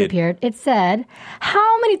almost afraid. disappeared. It said,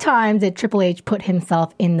 how many times did Triple H put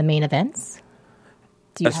himself in the main events?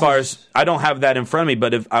 As far as, I don't have that in front of me,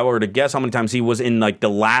 but if I were to guess how many times he was in like the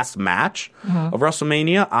last match of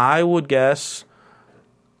WrestleMania, I would guess,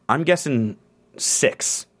 I'm guessing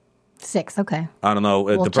 6. 6, okay. I don't know.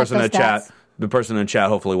 We'll the person in the stats. chat,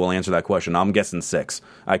 hopefully will answer that question. I'm guessing 6.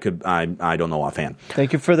 I don't know offhand.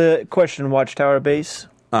 Thank you for the question, Watchtower Base.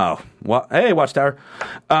 Oh, well, hey, Watchtower.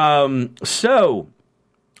 So,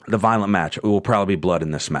 the violent match. It will probably be blood in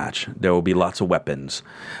this match. There will be lots of weapons.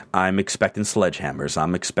 I'm expecting sledgehammers.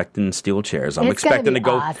 I'm expecting steel chairs. I'm expecting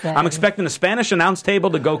awesome. I'm expecting the Spanish announce table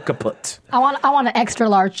to go kaput. I want an extra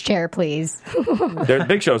large chair, please.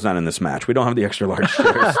 Big Show's not in this match. We don't have the extra large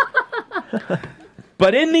chairs.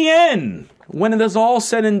 But in the end, when it is all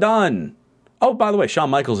said and done, oh, by the way, Shawn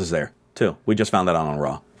Michaels is there too. We just found that out on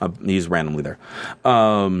Raw. He's randomly there.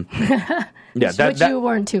 Yeah, which you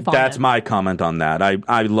weren't too fond That's of. my comment on that.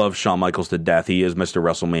 I love Shawn Michaels to death. He is Mr.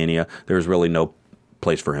 WrestleMania. There's really no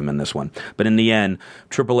place for him in this one. But in the end,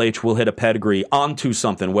 Triple H will hit a pedigree onto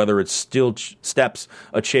something, whether it's steel steps,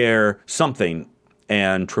 a chair, something,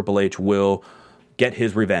 and Triple H will get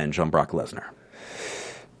his revenge on Brock Lesnar.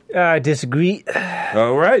 I disagree.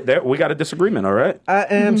 All right, we got a disagreement, all right? I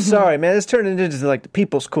am sorry, man. It's turning into like the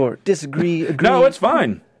people's court. Disagree, agree. No, it's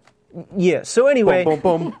fine. Yeah, so anyway. Boom,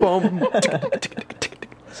 boom, boom, boom.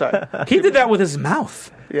 Sorry. He did that with his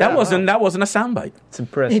mouth. Yeah. That wasn't a soundbite. It's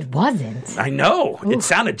impressive. It wasn't. I know. It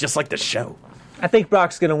sounded just like the show. I think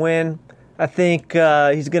Brock's going to win. I think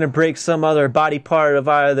he's going to break some other body part of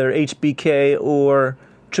either HBK or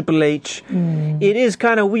Triple H. It is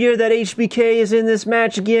kind of weird that HBK is in this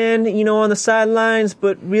match again, on the sidelines,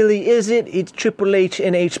 but really is it? It's Triple H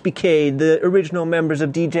and HBK, the original members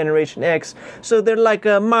of D-Generation X. So they're like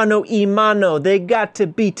a mano y mano. They got to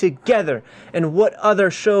be together. And what other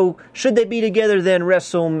show should they be together than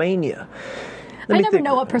WrestleMania? I never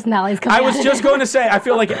know what personalities come I was just going to say, I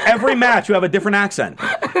feel like every match you have a different accent.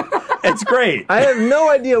 It's great. I have no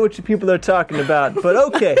idea what you people are talking about, but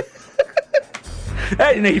okay.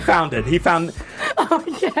 Hey, he found it. Oh,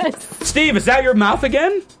 yes. Steve, is that your mouth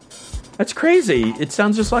again? That's crazy. It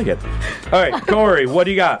sounds just like it. All right, Corey, what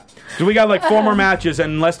do you got? So we got like 4 more matches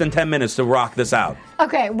and less than 10 minutes to rock this out.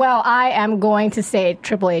 Okay, well, I am going to say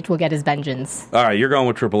Triple H will get his vengeance. All right, you're going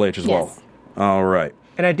with Triple H as Yes. well. All right.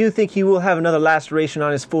 And I do think he will have another laceration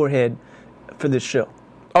on his forehead for this show.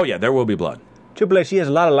 Oh, yeah, there will be blood. Triple H, he has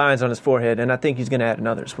a lot of lines on his forehead, and I think he's going to add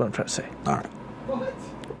another, is what I'm trying to say. All right.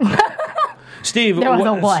 Steve, There was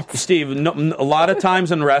a what? Steve, a lot of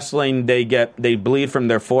times in wrestling, they bleed from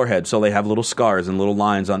their forehead, so they have little scars and little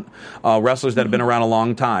lines on. Wrestlers that have been around a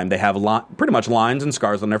long time, they have pretty much lines and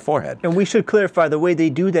scars on their forehead. And we should clarify, the way they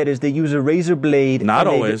do that is they use a razor blade. Not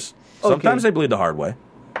always. Sometimes they bleed the hard way.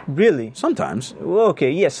 Really? Sometimes.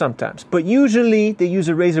 Okay, yes, sometimes. But usually they use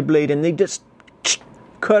a razor blade and they just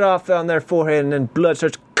cut off on their forehead and then blood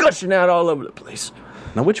starts gushing out all over the place.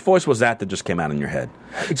 Now, which voice was that just came out in your head?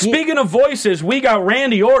 Speaking of voices, we got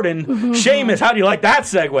Randy Orton, Sheamus. How do you like that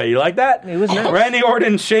segue? You like that? It was nice. Randy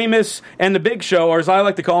Orton, Sheamus, and the Big Show, or as I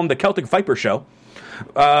like to call him, the Celtic Viper Show,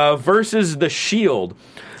 versus the Shield.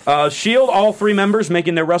 Shield, all three members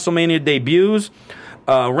making their WrestleMania debuts.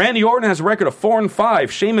 Randy Orton has a record of 4-5.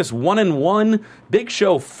 Sheamus 1-1. Big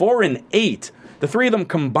Show 4-8. The three of them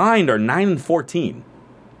combined are 9-14.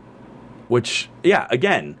 Which, yeah,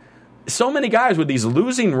 again, so many guys with these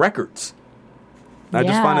losing records. I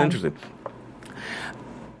just find it interesting.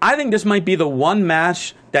 I think this might be the one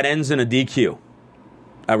match that ends in a DQ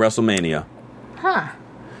at WrestleMania. Huh.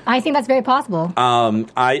 I think that's very possible.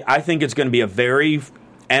 I think it's going to be a very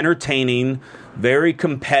entertaining, very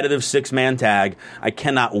competitive six-man tag. I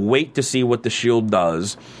cannot wait to see what the Shield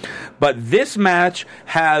does. But this match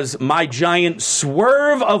has my giant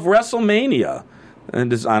swerve of WrestleMania.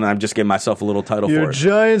 And I'm just giving myself a little title for it. The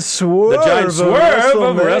giant swerve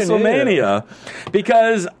of WrestleMania.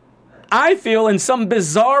 Because I feel in some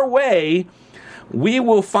bizarre way, we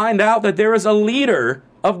will find out that there is a leader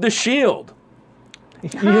of the Shield.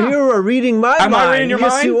 You are reading my mind. Am I reading your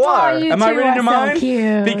mind? Yes, you are. Am I reading your mind? So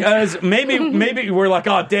cute. Because maybe we're like,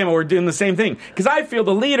 oh, damn it, we're doing the same thing. Because I feel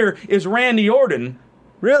the leader is Randy Orton.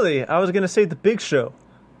 Really? I was going to say the Big Show.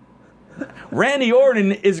 Randy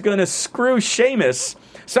Orton is going to screw Sheamus.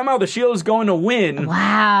 Somehow the Shield is going to win.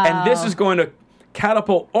 Wow. And this is going to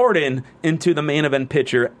catapult Orton into the main event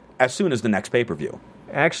picture as soon as the next pay-per-view.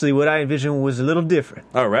 Actually, what I envisioned was a little different.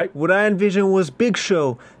 All right. What I envisioned was Big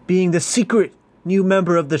Show being the secret new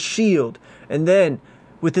member of the Shield. And then,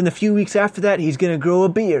 within a few weeks after that, he's going to grow a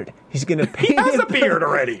beard. He's going to paint He has a beard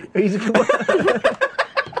already.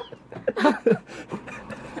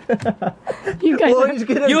 You guys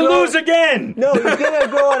You lose again. No, he's going to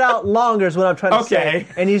grow it out longer is what I'm trying to say. Okay.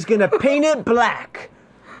 And he's going to paint it black.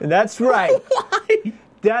 And that's right. Why?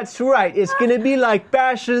 That's right. It's going to be like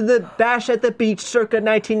Bash at the Beach circa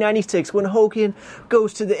 1996 when Hogan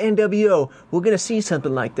goes to the NWO. We're going to see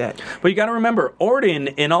something like that. But you got to remember, Orton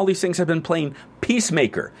in all these things have been playing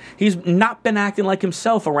peacemaker. He's not been acting like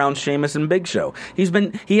himself around Sheamus and Big Show.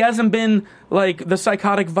 He hasn't been like the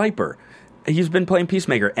psychotic Viper. He's been playing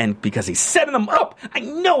peacemaker, and because he's setting them up, I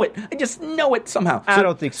know it. I just know it somehow. I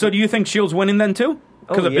don't think so. So do you think Shield's winning then too?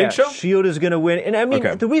 Because of Big Show? Shield is going to win. And I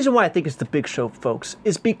mean, The reason why I think it's the Big Show, folks,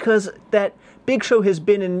 is because that Big Show has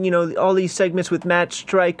been in, all these segments with Matt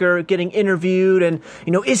Stryker getting interviewed, and,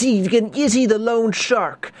 is he the lone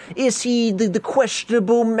shark? Is he the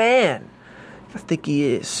questionable man? I think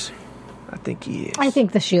he is. I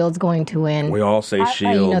think the Shield's going to win. We all say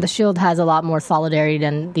Shield. The Shield has a lot more solidarity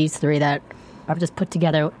than these three that are just put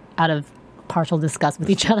together out of partial disgust with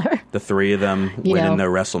each other. The three of them winning their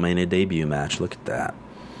WrestleMania debut match. Look at that.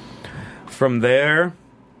 From there,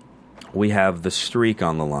 we have the streak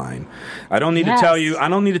on the line. I don't need to tell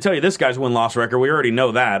you this guy's win-loss record. We already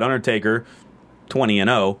know that. Undertaker,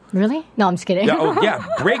 20-0. Really? No, I'm just kidding. Yeah,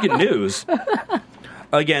 breaking news.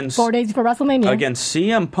 Against 4 days before WrestleMania. Against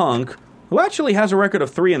CM Punk, who actually has a record of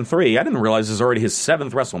 3-3. I didn't realize this is already his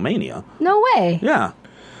 7th WrestleMania. No way. Yeah.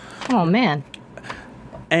 Oh, man.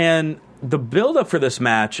 And the build-up for this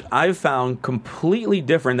match I've found completely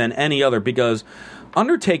different than any other because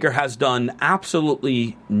Undertaker has done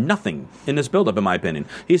absolutely nothing in this build-up, in my opinion.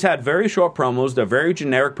 He's had very short promos. They're very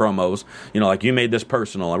generic promos. Like, you made this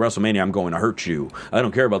personal. At WrestleMania, I'm going to hurt you. I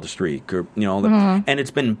don't care about the streak. Or, And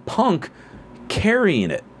it's been Punk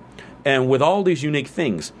carrying it. And with all these unique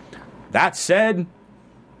things. That said,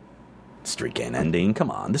 the streak ain't ending.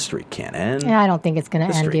 Come on, the streak can't end. Yeah, I don't think it's going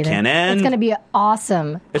to end either. The streak can't end. It's going to be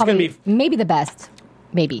awesome. It's going to be maybe the best.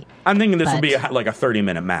 Maybe. I'm thinking this will be like a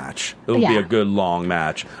 30-minute match. It will be a good long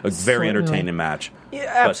match, a very entertaining match.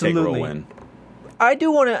 Yeah, absolutely. But Taker will win. I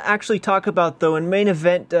do want to actually talk about, though, in main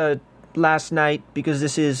event last night, because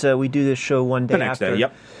this is we do this show one day the next after. Day,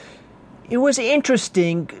 yep. It was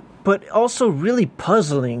interesting, but also really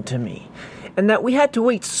puzzling to me, and that we had to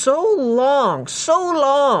wait so long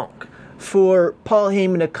for Paul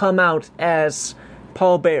Heyman to come out as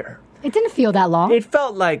Paul Bearer. It didn't feel that long. It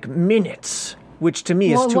felt like minutes. Which to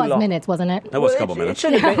me is too long. Minutes, wasn't it? That was a couple minutes.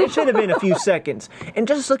 It should have been a few seconds. And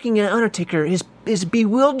just looking at Undertaker, his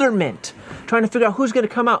bewilderment, trying to figure out who's going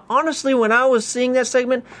to come out. Honestly, when I was seeing that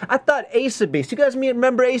segment, I thought Ace of Base. You guys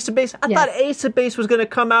remember Ace of Base? I thought Ace of Base was going to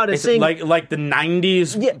come out and sing like the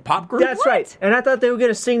 90s pop group. That's right. And I thought they were going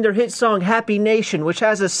to sing their hit song "Happy Nation," which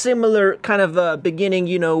has a similar kind of beginning.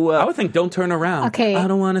 I would think "Don't Turn Around." Okay. I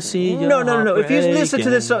don't want to see you. No. If you listen to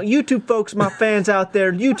this song, YouTube folks, my fans out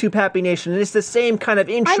there, YouTube Happy Nation, it's the same kind of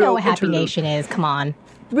intro. I know what Happy interlude. Nation is. Come on.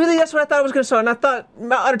 Really, that's what I thought it was going to sound. And I thought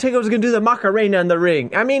Undertaker was going to do the Macarena in the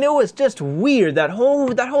ring. I mean, it was just weird. That whole,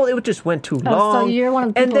 it just went too long. So you're one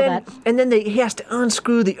of the people and then he has to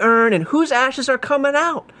unscrew the urn, and whose ashes are coming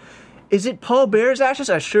out? Is it Paul Bear's ashes?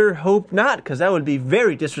 I sure hope not, because that would be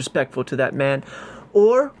very disrespectful to that man.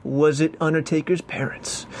 Or was it Undertaker's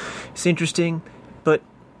parents? It's interesting, but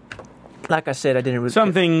like I said, I didn't really...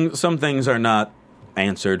 Some things are not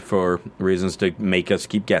answered for reasons to make us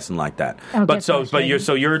keep guessing like that.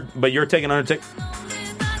 You're taking Undertaker.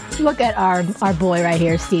 Look at our boy right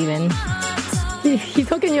here, Steven. He's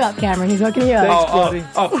hooking you up, Cameron. He's hooking you up.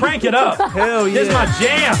 Oh, crank it up. Hell yeah. This is my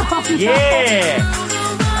jam.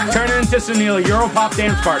 Yeah. Turn it into some Europop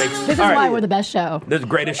dance party. This is why we're the best show. The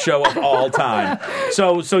greatest show of all time.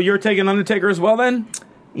 So you're taking Undertaker as well then?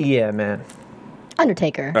 Yeah, man.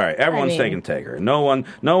 Undertaker. All right, everyone's taking Taker. No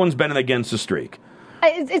one's betting against the streak.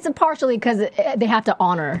 It's partially because they have to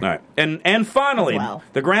honor. All right, and finally,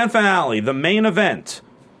 the grand finale, the main event,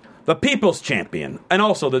 the People's Champion, and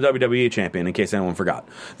also the WWE Champion, in case anyone forgot.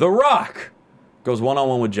 The Rock goes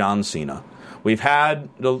one-on-one with John Cena. We've had,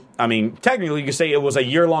 technically you could say it was a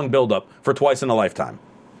year-long build-up for twice in a lifetime.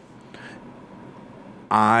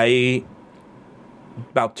 About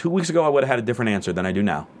 2 weeks ago, I would have had a different answer than I do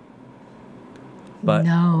now. But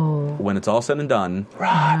when it's all said and done, The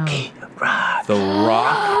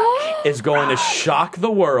Rock is going to shock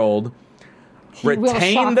the world,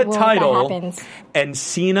 retain the title, and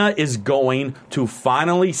Cena is going to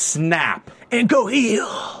finally snap and go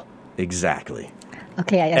heel. Exactly.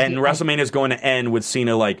 Okay, and WrestleMania is going to end with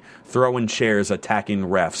Cena throwing chairs, attacking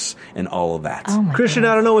refs, and all of that. Oh Christian,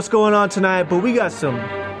 I don't know what's going on tonight, but we got some.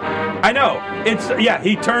 I know.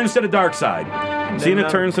 He turns to the dark side. Cena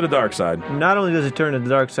turns to the dark side. Not only does he turn to the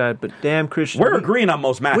dark side, but damn, Christian, we're agreeing on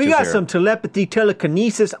most matches. We got here. some telepathy,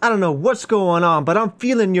 telekinesis. I don't know what's going on, but I'm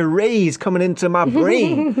feeling your rays coming into my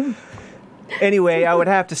brain. Anyway, I would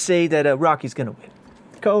have to say that Rocky's going to win.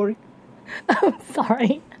 Corey? I'm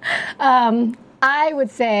sorry. I would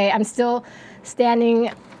say I'm still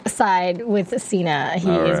standing aside with Cena. He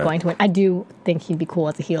is going to win. I do think he'd be cool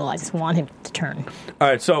as a heel. I just want him to turn. All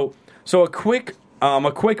right, so a quick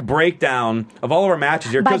breakdown of all of our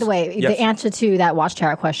matches here. By the way, the answer to that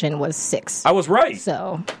Watchtower question was 6. I was right.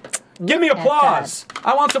 So, give me applause.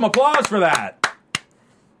 I want some applause for that.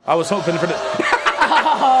 I was hoping for the...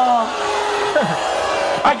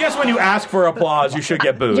 I guess when you ask for applause, you should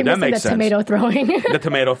get booed. That makes sense. Tomato throwing. The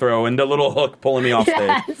tomato throw and the little hook pulling me off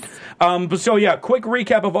stage. Quick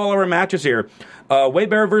recap of all of our matches here.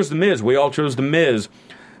 Wade Barrett versus The Miz. We all chose The Miz.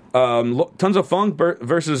 Tons of Funk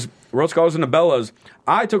versus Road Scholars and the Bellas.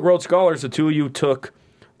 I took Road Scholars. The two of you took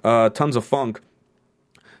Tons of Funk.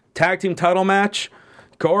 Tag team title match.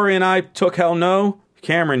 Corey and I took Hell No.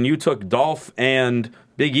 Cameron, you took Dolph and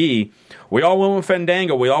Big E. We all went with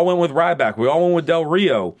Fandango. We all went with Ryback. We all went with Del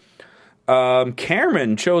Rio.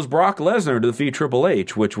 Cameron chose Brock Lesnar to defeat Triple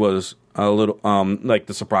H, which was a little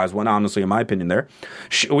the surprise one, honestly, in my opinion there.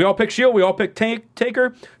 We all picked Shield. We all picked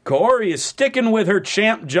Taker. Corey is sticking with her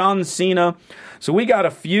champ, John Cena. So we got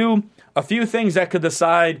a few things that could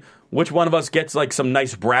decide which one of us gets some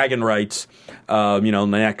nice bragging rights,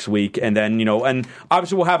 next week. And then, and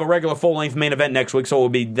obviously we'll have a regular full-length main event next week, so we'll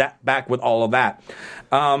be back with all of that.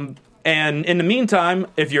 And in the meantime,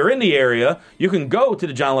 if you're in the area, you can go to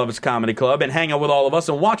the John Lovitz Comedy Club and hang out with all of us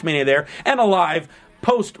and watch Mania there, and a live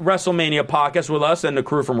post-WrestleMania podcast with us and the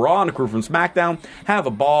crew from Raw and the crew from SmackDown. Have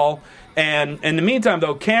a ball. And in the meantime,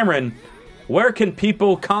 though, Cameron, where can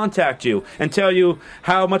people contact you and tell you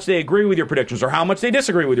how much they agree with your predictions or how much they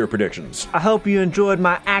disagree with your predictions? I hope you enjoyed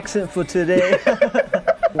my accent for today.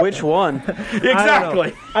 Which one?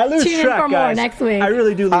 Exactly. I lose Tune track, in for guys. more next week. I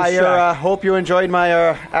really do lose track. I hope you enjoyed my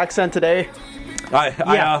accent today. I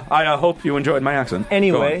hope you enjoyed my accent.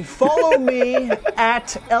 Anyway, follow me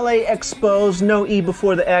at LA Expos, no E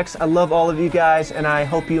before the X. I love all of you guys, and I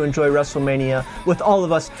hope you enjoy WrestleMania with all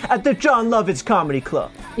of us at the John Lovitz Comedy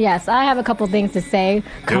Club. Yes, I have a couple things to say.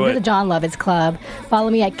 Come to the John Lovitz Club. Follow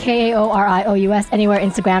me at KAORIOUS anywhere,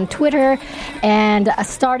 Instagram, Twitter. And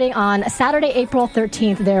starting on Saturday, April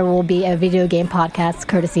 13th, there will be a video game podcast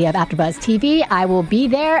courtesy of AfterBuzz TV. I will be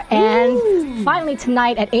there. And finally,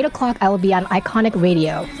 tonight at 8 o'clock, I will be on Iconic Iconic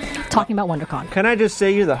Radio, talking about WonderCon. Can I just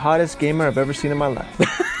say you're the hottest gamer I've ever seen in my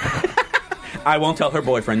life? I won't tell her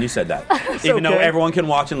boyfriend you said that, even though everyone can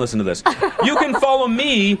watch and listen to this. You can follow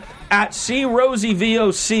me at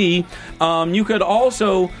CRosieVOC. You could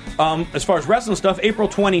also, as far as wrestling stuff, April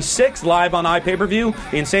 26th, live on iPay-Per-View,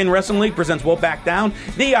 the Insane Wrestling League presents Wolf Back Down,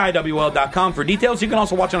 theiwl.com for details. You can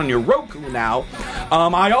also watch it on your Roku now.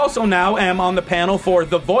 I also now am on the panel for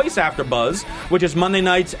The Voice After Buzz, which is Monday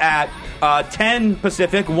nights at 10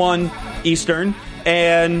 Pacific, 1 Eastern,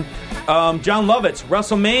 and John Lovitz,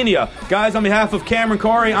 WrestleMania. Guys, on behalf of Cameron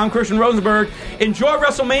Corey, I'm Christian Rosenberg. Enjoy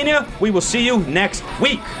WrestleMania. We will see you next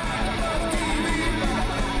week.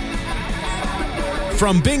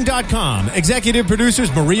 From Bing.com, executive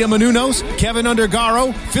producers Maria Menounos, Kevin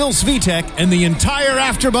Undergaro, Phil Svitek, and the entire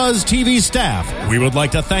AfterBuzz TV staff, we would like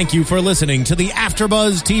to thank you for listening to the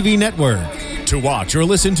AfterBuzz TV network. To watch or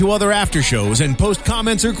listen to other after shows and post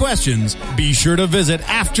comments or questions, be sure to visit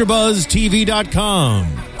AfterBuzzTV.com.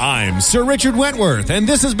 I'm Sir Richard Wentworth, and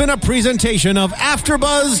this has been a presentation of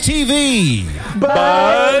AfterBuzz TV.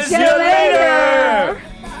 Buzz you later!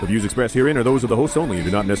 The views expressed herein are those of the hosts only and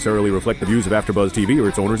do not necessarily reflect the views of AfterBuzz TV or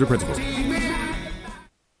its owners or principals.